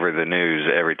all over the news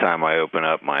every time I open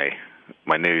up my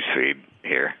news feed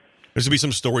here. There's gonna be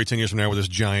some story 10 years from now where this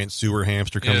giant sewer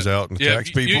hamster comes out and attacks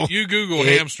people. You Google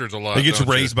hamsters a lot. He gets don't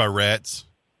you? raised by rats.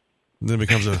 And then it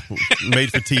becomes a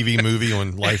made-for-TV movie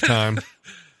on Lifetime.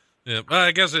 Yeah, but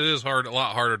I guess it is a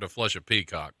lot harder to flush a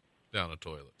peacock down a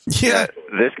toilet. Yeah.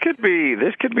 This could be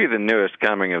the newest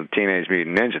coming of Teenage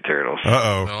Mutant Ninja Turtles.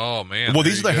 Uh-oh. Oh man! Well,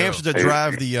 there these you are the go. hamsters that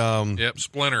drive the Yep,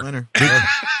 Splinter. Winner.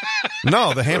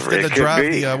 no, the hamsters It that could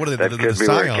drive be. the what are they? That The could be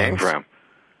where it came Scions. from.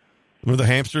 Remember the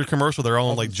hamster commercial? They're all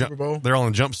in Off like the Super Bowl? they're all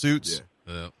in jumpsuits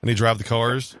Yeah. and they drive the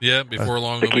cars. Yeah, before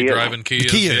long the they'll be Kias. driving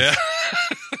Kias. The Kias. Yeah,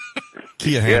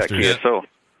 Kia Yeah, hamsters. Kia Soul.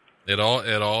 it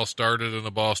all started in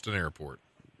the Boston airport,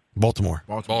 Baltimore.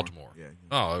 Baltimore. Yeah.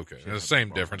 Oh, okay. It's the same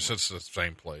difference. It's the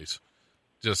same place,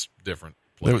 just different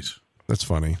That place. That's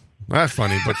funny. Not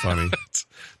funny, but funny.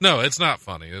 No, it's not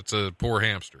funny. It's a poor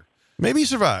hamster. Maybe he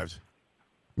survived.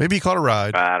 Maybe he caught a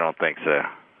ride. I don't think so.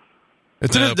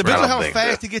 It No, depends on I how don't think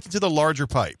fast so. he gets into the larger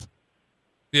pipe.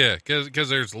 Yeah, because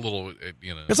there's a little,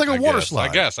 It's like a I water guess. slide.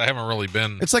 I guess I haven't really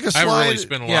been. It's like a I haven't really slide-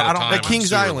 spent a Yeah, lot I of don't- time At on Kings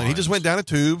sewer Island, he just lines. went down a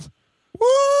tube, woo,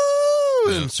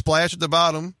 Yeah. and splashed at the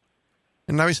bottom,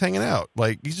 and now he's hanging out.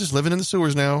 Like, he's just living in the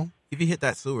sewers now. If he hit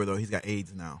that sewer though, he's got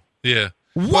AIDS now. Yeah.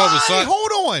 Why? besi-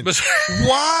 Hold on. bes-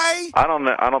 Why? I don't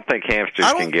know. I don't think hamsters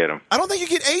I don't- can get them. I don't think you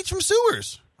get AIDS from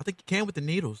sewers. I think you can with the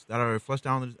needles that are flushed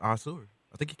down our sewer.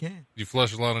 I think you can. You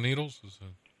flush a lot of needles?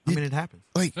 I mean, it happens.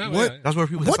 Like, Oh, what? yeah. That's where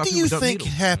people. What that's do how you people dump think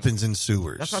needles. happens in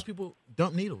sewers? That's how people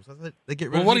dump needles. That's how they get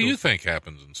rid Well, of what do needles. you think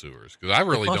happens in sewers? Because I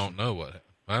really flush don't know what.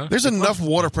 Huh? There's enough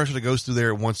water pressure that goes through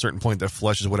there at one certain point that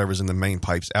flushes whatever's in the main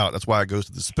pipes out. That's why it goes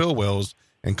to the spill wells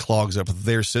and clogs up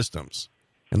their systems,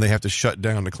 and they have to shut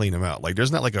down to clean them out. Like,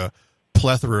 there's not like a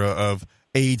plethora of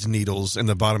AIDS needles in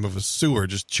the bottom of a sewer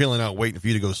just chilling out waiting for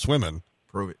you to go swimming.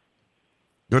 Prove it.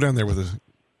 Go down there with a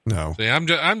no. See,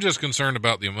 I'm just concerned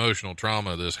about the emotional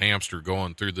trauma of this hamster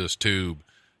going through this tube,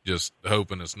 just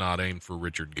hoping it's not aimed for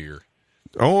Richard Gere.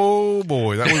 Oh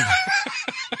boy, that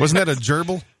was wasn't that a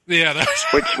gerbil? Yeah, that's.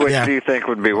 Which Yeah. do you think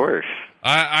would be worse?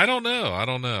 I don't know.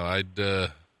 I'd.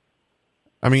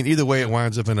 I mean, either way, it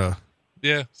winds up in a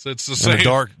Yeah, so it's the In a same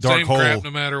dark same hole. crap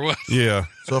no matter what. yeah.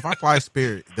 So if I fly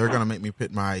Spirit, they're gonna make me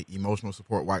pick my emotional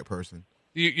support white person.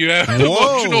 You have an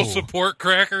Whoa. emotional support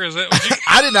cracker? Is that what you?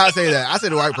 I did not say that. I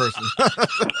said a white person.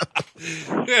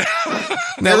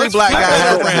 Now Every let's black flip guy that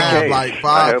has to around. have Okay. like I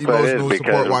 5 hope that is emotional support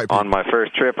because white people. on my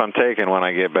first trip I'm taking when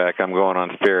I get back, I'm going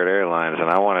on Spirit Airlines, and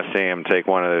I want to see him take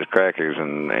one of those crackers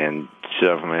and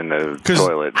shove them in the 'Cause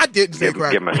toilet. I didn't say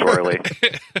cracker. Give him a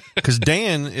swirly. Because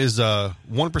Dan is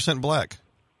 1% black.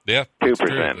 Yeah,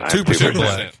 2%. 2%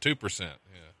 black. 2%.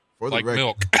 Yeah, For the like record.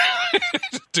 milk.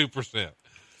 2%.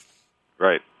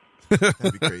 Right.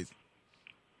 That'd be crazy.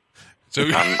 So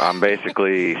I'm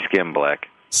basically skim black.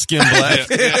 Skin black.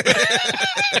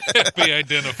 be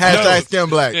identified. Hashtag skin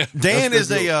black. Dan That's is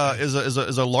good.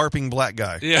 is a LARPing black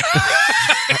guy. Yeah.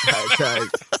 Hashtag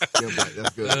skin black.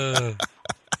 That's good.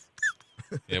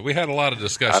 Yeah, we had a lot of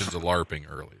discussions of LARPing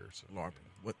earlier. So. LARPing.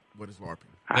 What is LARPing?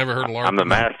 Never heard of LARPing? I'm the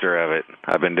master of it.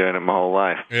 I've been doing it my whole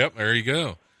life. Yep, there you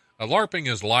go. LARPing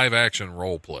is live action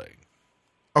role playing.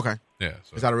 Okay. Yeah.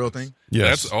 So Is that a real thing?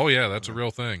 Yes. That's a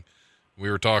real thing. We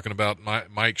were talking about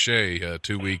Mike Shea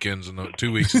 2 weekends in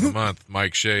 2 weeks in the month.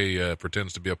 Mike Shea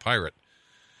pretends to be a pirate.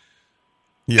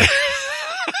 Yeah.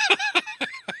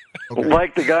 Okay.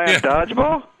 Like the guy in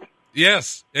Dodgeball?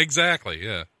 Yes, exactly.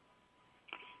 Yeah.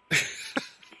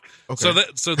 Okay.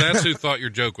 So that's who thought your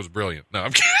joke was brilliant. No,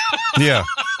 I'm kidding. Yeah.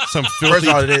 Some First filthy.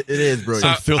 of all, it is brilliant.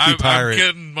 Some filthy pirate. I'm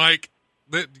kidding, Mike.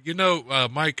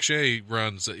 Mike Shea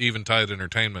runs Eventide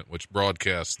Entertainment, which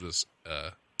broadcasts this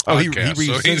Oh, he podcast.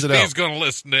 So sends it out. He's going to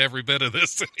listen to every bit of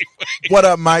this anyway. What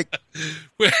up, Mike?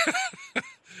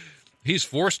 He's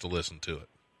forced to listen to it.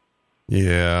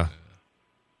 Yeah.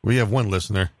 We have one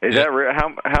listener. Is that real?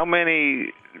 How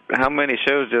many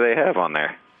shows do they have on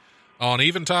there? On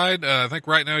Eventide, I think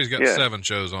right now he's got Yeah. 7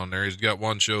 shows on there. He's got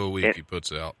 1 show a week he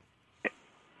puts out.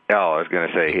 Oh, I was going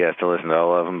to say he has to listen to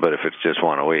all of them, but if it's just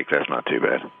one a week, that's not too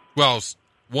bad. Well, it's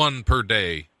 1 per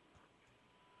day.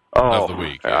 Oh, Of the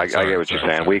week. I Sorry, get what you're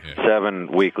sorry, saying. yeah.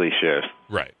 7 weekly shows.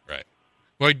 Right.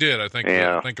 Well, he did. I think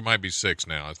it might be 6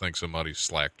 now. I think somebody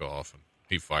slacked off and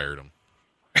he fired him.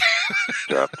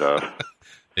 Dropped off.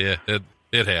 Yeah,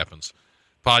 it happens.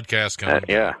 Podcast coming.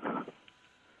 Yeah.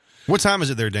 What time is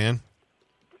it there, Dan?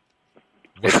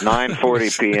 It's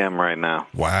 9:40 p.m. right now.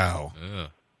 Wow. Yeah.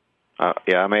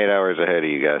 Yeah, I'm 8 hours ahead of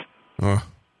you guys.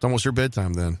 It's almost your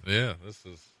bedtime then. Yeah, this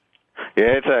is.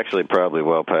 Yeah, it's actually probably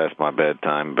well past my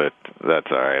bedtime, but that's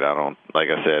all right. Like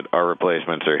I said, our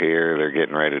replacements are here. They're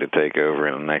getting ready to take over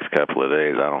in the next couple of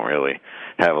days. I don't really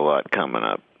have a lot coming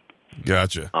up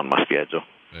Gotcha. on my schedule.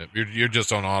 Yeah, you're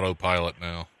just on autopilot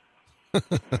now. Yeah,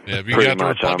 you Pretty got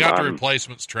much. the I'm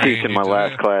replacements trained. Teaching my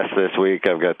last class this week.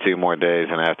 I've got 2 more days,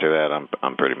 and after that,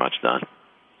 I'm pretty much done.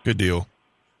 Good deal.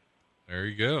 There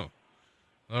you go.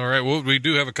 All right. Well, we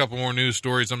do have a couple more news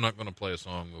stories. I'm not going to play a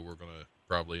song, but we're going to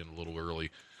probably end a little early,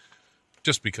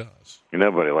 just because.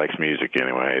 Nobody likes music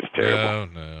anyway. It's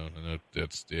terrible. No.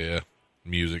 It's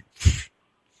music.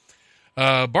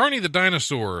 Barney the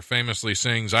Dinosaur famously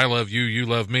sings "I Love You, You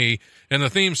Love Me" in the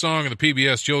theme song of the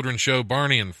PBS children's show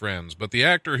Barney and Friends. But the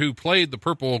actor who played the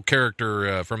purple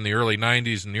character from the early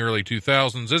 90s and the early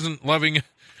 2000s isn't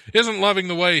loving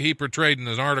the way he portrayed in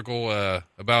his article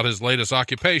about his latest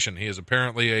occupation. He is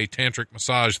apparently a tantric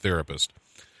massage therapist.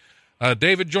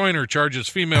 David Joyner charges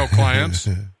female clients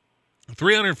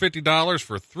 $350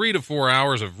 for 3 to 4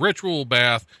 hours of ritual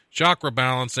bath, chakra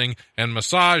balancing, and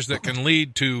massage that can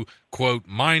lead to, quote,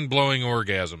 mind-blowing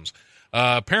orgasms.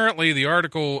 Apparently, the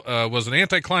article was an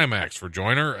anticlimax for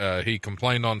Joyner. He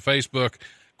complained on Facebook,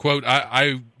 quote,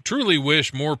 I truly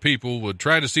wish more people would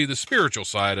try to see the spiritual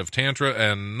side of Tantra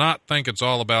and not think it's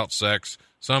all about sex.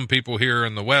 Some people here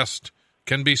in the West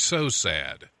can be so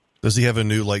sad. Does he have a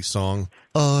new song?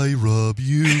 I rub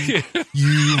you,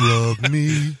 you rub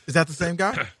me. Is that the same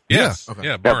guy? Yes. Yeah. Okay.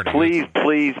 Yeah, Now, Barney.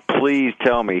 please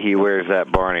tell me he wears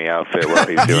that Barney outfit while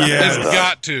he's doing Yes. It's that.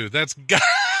 got to.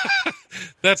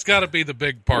 That's got to be the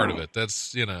big part of it.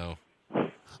 That's, We're going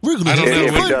I to don't know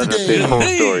If what- he doesn't, his whole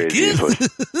story is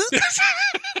useless.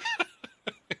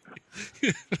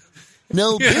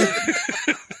 No,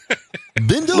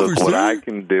 bend over, Look what sir. I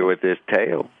can do with this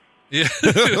tail. yeah.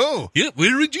 Oh, Yeah,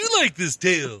 where would you like this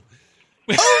tail?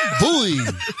 oh, boy.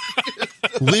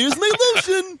 Where's my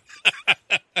lotion?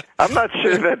 I'm not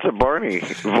sure that's a Barney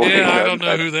voice. Yeah, I don't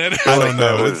know who that is. I don't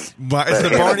know. That It's the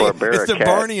that Barney. Hanna-Barbera It's the cat.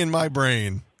 Barney in my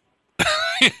brain.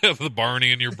 The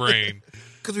Barney in your brain.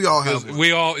 Because we all have one.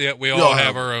 We all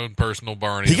have our own personal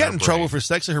Barney. He in got our in brain. trouble for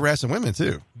sexually harassing women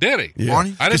too. Did he? Yeah.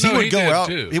 Barney? I didn't 'Cause know would he go did out.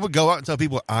 too. He would go out and tell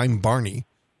people, "I'm Barney,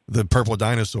 the purple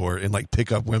dinosaur," and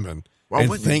pick up women, Why and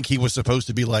wouldn't think he was supposed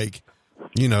to be like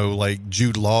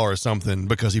Jude Law or something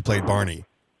because he played Barney.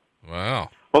 Wow.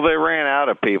 Well, they ran out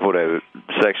of people to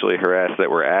sexually harass that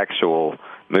were actual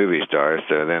movie stars,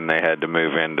 so then they had to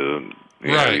move into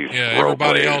Right, these yeah, role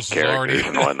everybody players, else has already- characters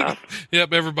and whatnot.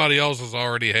 Yep, everybody else has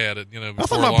already had it. I Before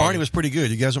thought my long. Barney was pretty good.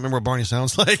 You guys remember what Barney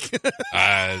sounds like?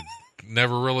 I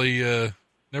never really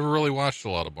watched a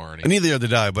lot of Barney. And neither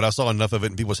did I, but I saw enough of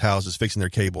it in people's houses fixing their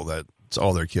cable that's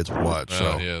all their kids would watch.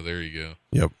 So, Yeah, there you go.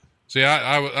 yep. See,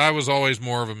 I was always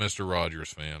more of a Mr. Rogers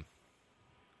fan.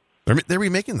 They're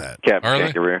remaking that. Captain Are they?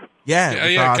 Kangaroo. Yeah, Yeah,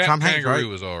 with, yeah, Tom Hanks, Kangaroo right?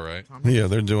 was all right. Yeah,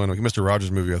 they're doing a Mr.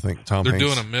 Rogers movie, I think. Tom They're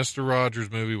Hanks. doing a Mr. Rogers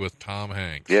movie with Tom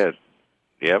Hanks. Yeah.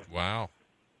 Yep. Wow.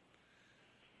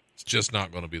 It's just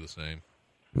not going to be the same.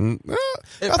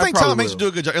 I think Tom Hanks will do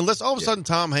a good job. Unless all of a sudden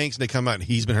Tom Hanks, they come out and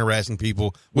he's been harassing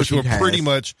people, which Which would he has. pretty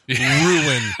much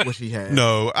ruin. Which he had.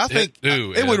 No, I think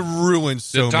Who, it would Ed? ruin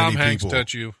so Did Tom many Hanks people.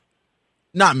 touch you?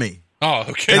 Not me. Oh,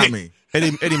 okay. Not me.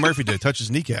 Eddie Murphy did. Touch his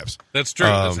kneecaps. That's true.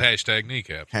 That's hashtag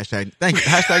kneecaps. Thank you.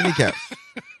 Hashtag kneecaps.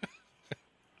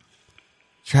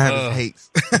 Travis hates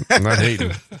I'm not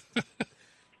hating.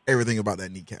 everything about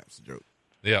that kneecaps joke.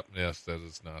 Yep. Yes, that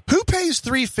is not. Who pays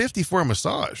 $350 for a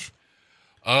massage?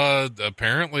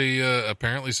 Apparently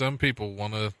some people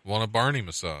want a Barney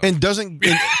massage. And doesn't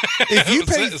if you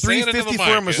pay Say it into the $350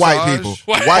 for a mic. massage, White people.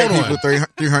 What? White Hold people,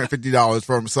 $350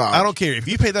 for a massage. I don't care if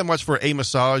you pay that much for a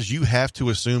massage. You have to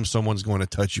assume someone's going to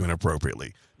touch you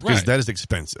inappropriately because Right. that is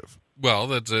expensive. Well,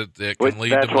 that can Which,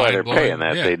 lead that's to why they're mind-blowing. paying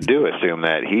that. Yeah. They do assume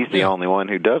that. He's the only one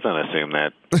who doesn't assume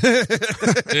that.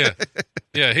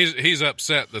 Yeah. He's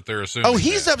upset that they're assuming. Oh,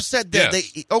 he's that. upset that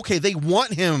they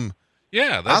want him.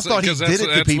 Yeah, I thought he because did it to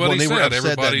that's people what and he they were said. upset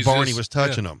that Everybody's Barney just- was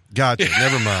touching yeah. them. Gotcha.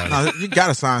 Never mind. No, you got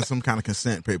to sign some kind of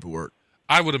consent paperwork.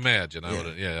 I would imagine.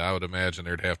 I would imagine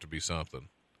there'd have to be something.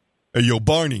 Hey, yo,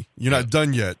 Barney, you're not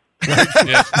done yet. Yeah.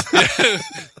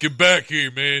 Get back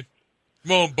here, man.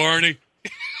 Come on, Barney.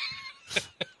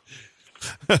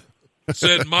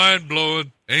 Said mind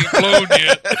blowing. Ain't blown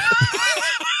yet.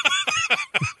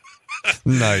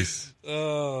 Nice.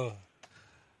 Put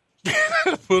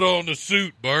on the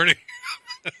suit, Barney.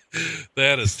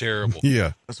 That is terrible.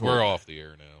 Yeah. We're off the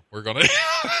air now. We're gonna.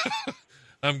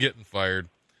 I'm getting fired.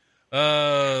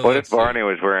 What Let's if Barney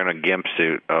was wearing a gimp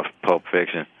suit of Pulp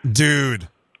Fiction? Dude.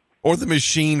 Or the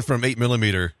machine from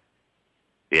 8mm.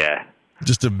 Yeah.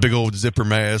 Just a big old zipper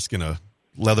mask and a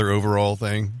leather overall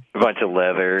thing. A bunch of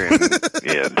leather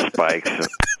and spikes and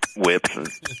whips. And,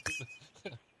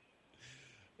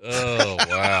 Oh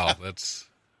wow, that's.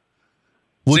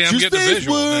 What's I'm your getting a safe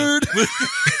visual now. word?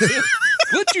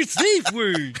 What's your safe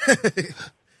word?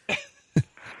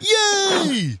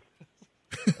 Yay!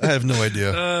 I have no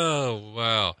idea. Oh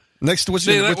wow. Next, what's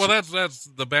See, your, that's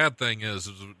the bad thing is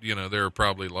there are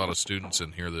probably a lot of students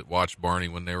in here that watched Barney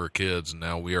when they were kids, and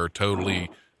now we are totally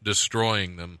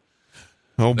destroying them.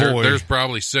 oh boy. There's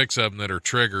probably 6 of them that are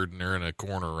triggered, and they're in a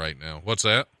corner right now. What's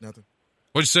that? Nothing.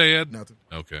 What'd you say, Ed? Nothing.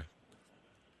 Okay.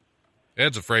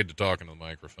 Ed's afraid to talk into the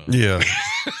microphone. Yeah.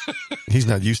 He's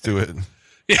not used to it.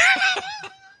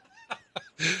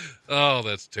 Oh,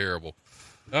 that's terrible.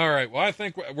 All right. Well, I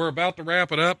think we're about to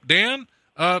wrap it up. Dan,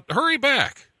 hurry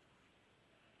back.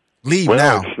 Leave well,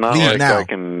 now. it's not Leave like now. I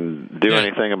can do Yeah.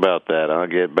 anything about that. I'll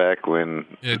get back when.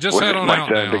 Yeah, just when head it's on my out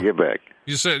time now. to get back.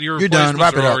 You said your You're done. replacements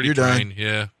Wrap it are up. already You're done. trained.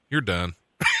 Yeah, you're done.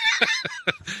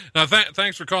 Now,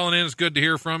 thanks for calling in. It's good to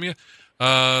hear from you.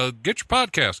 Get your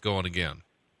podcast going again.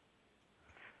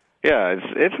 Yeah,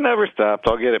 it's never stopped.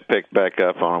 I'll get it picked back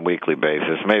up on a weekly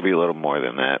basis, maybe a little more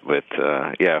than that, but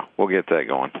yeah, we'll get that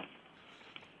going.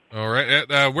 All right.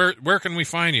 Where can we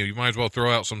find you? You might as well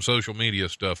throw out some social media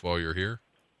stuff while you're here.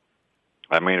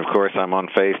 I mean, of course, I'm on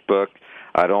Facebook.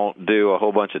 I don't do a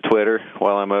whole bunch of Twitter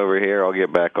while I'm over here. I'll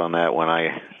get back on that when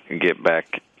I get back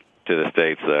to the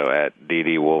States, though, at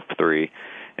DDWolf3.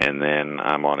 And then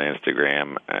I'm on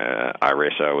Instagram. I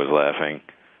wish I was laughing.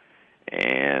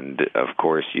 And, of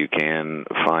course, you can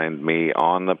find me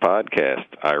on the podcast,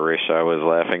 I Wish I Was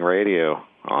Laughing Radio,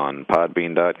 on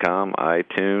Podbean.com,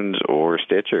 iTunes, or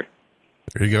Stitcher.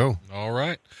 There you go. All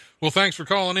right. Well, thanks for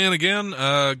calling in again.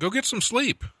 Go get some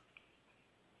sleep.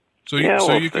 So you, Yeah, so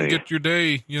we'll you can see. get your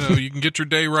day, you can get your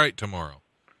day right tomorrow.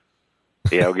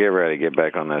 Yeah, I'll get ready to get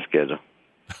back on that schedule.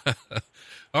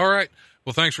 All right.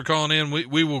 Well, thanks for calling in.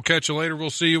 We will catch you later. We'll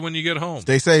see you when you get home.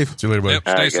 Stay safe. See you later, buddy. Yep.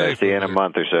 All Stay right, guys, safe. see you in a over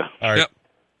month or so. All there. right. Yep.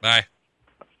 Bye.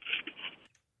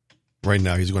 Right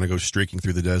now, he's going to go streaking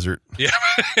through the desert. Yeah.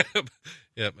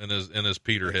 Yep. In his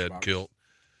Peterhead kilt.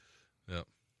 Yep.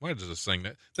 Why does this thing?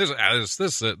 This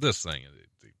thing.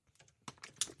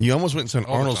 You almost went into an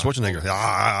All the Arnold time. Schwarzenegger.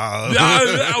 Ah.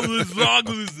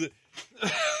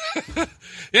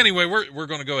 Anyway, we're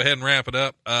going to go ahead and wrap it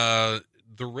up. The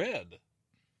Red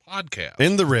podcast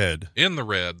In the red.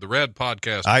 the Red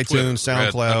podcast, iTunes, Twitter,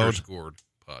 SoundCloud. Red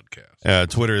 _podcast.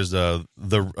 Twitter is the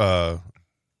red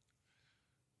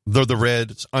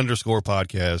 _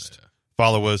 podcast.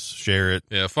 Follow us, share it.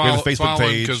 Yeah, We have follow a Facebook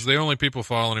page. because the only people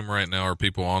following him right now are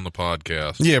people on the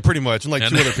podcast. Yeah, pretty much. And like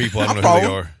And- 2 other people. I don't I'm know who they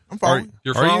following. are. I'm following.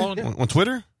 You're Are you? following? On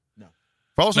Twitter? No.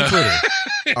 Follow us on No. Twitter.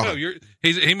 No,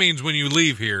 he means when you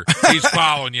leave here, he's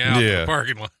following you out in Yeah. the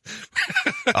parking lot.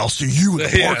 I'll see you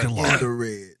in the Yeah. parking In lot. the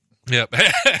red. Yep.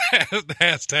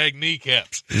 Hashtag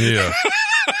kneecaps. Yeah.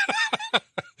 What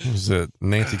was that?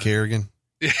 Nancy Kerrigan?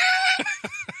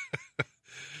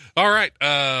 All right.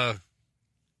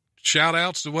 Shout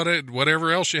outs to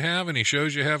whatever else you have. Any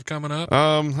shows you have coming up?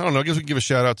 I don't know. I guess we can give a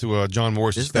shout out to John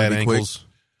Morris's This is gonna Fat be quick. Ankles.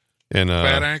 And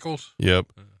Fat ankles? Yep.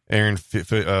 Aaron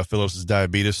Phillips'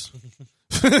 diabetes.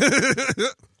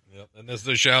 Yep. Yep. And this is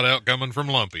a shout out coming from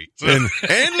Lumpy. So- and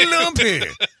Lumpy.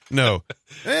 No.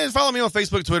 And follow me on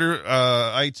Facebook, Twitter,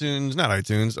 iTunes, not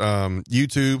iTunes,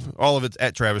 YouTube. All of it's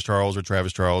at Travis Charles or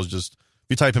Travis Charles. Just if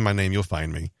you type in my name, you'll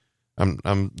find me.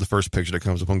 I'm the first picture that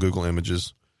comes up on Google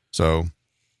Images. So,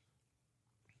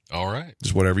 all right.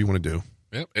 just whatever you want to do.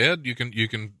 Yep. Ed, you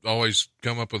can always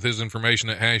come up with his information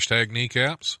at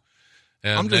 #kneecaps.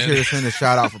 And I'm just here to send a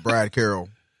shout out for Brad Carroll.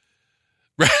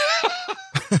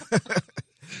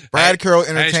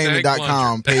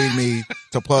 BradCarrollEntertainment.com paid me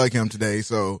to plug him today.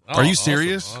 So, Are you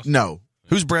serious? Awesome. no,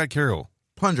 Who's Brad Carroll?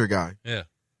 plunger guy. Yeah.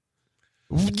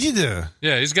 Yeah.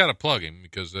 Yeah, he's got to plug him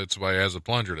because that's why he has a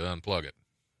plunger to unplug it.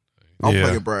 I'm Yeah.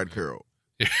 plugging Brad Carroll.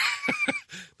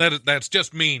 That's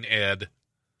just mean, Ed.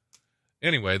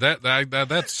 Anyway,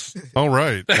 that's All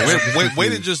right. Wait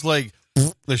to just like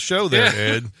the show there,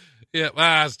 Yeah. Ed.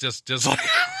 yeah. It's just like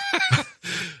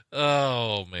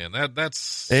oh man,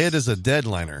 that's Ed is a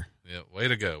deadliner. yeah. Way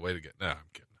to go. No, I'm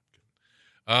kidding.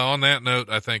 On that note,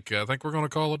 I think we're going to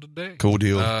call it a day. Cool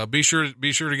deal. Be sure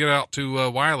to get out to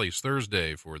Wiley's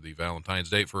Thursday for the Valentine's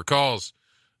Date for a Cause.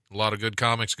 A lot of good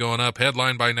comics going up.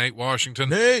 Headlined by Nate Washington.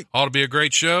 Nate. Ought to be a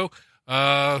great show.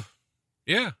 Yeah,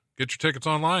 get your tickets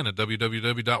online at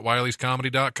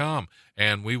www.wileyscomedy.com,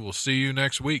 and we will see you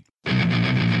next week.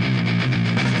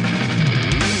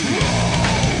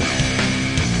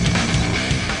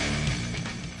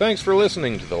 Thanks for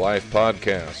listening to the Life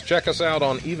Podcast. Check us out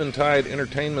on Eventide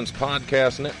Entertainment's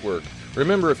podcast network.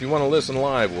 Remember, if you want to listen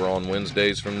live, we're on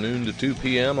Wednesdays from noon to 2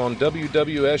 p.m. on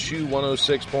WWSU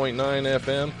 106.9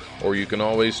 FM, or you can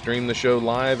always stream the show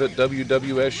live at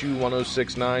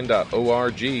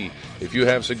wwsu1069.org. If you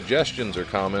have suggestions or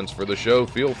comments for the show,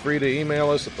 feel free to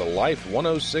email us at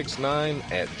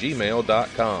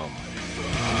thelife1069@gmail.com.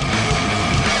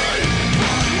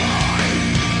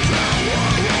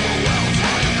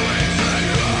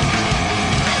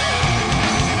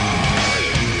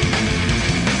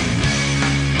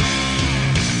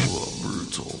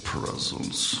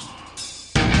 Presence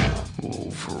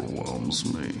overwhelms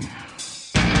me.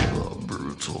 The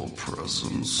brutal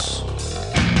presence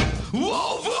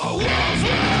overwhelms me.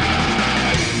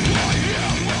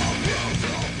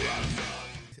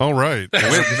 All right.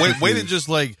 Wait to just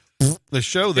like the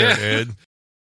show there, Ed.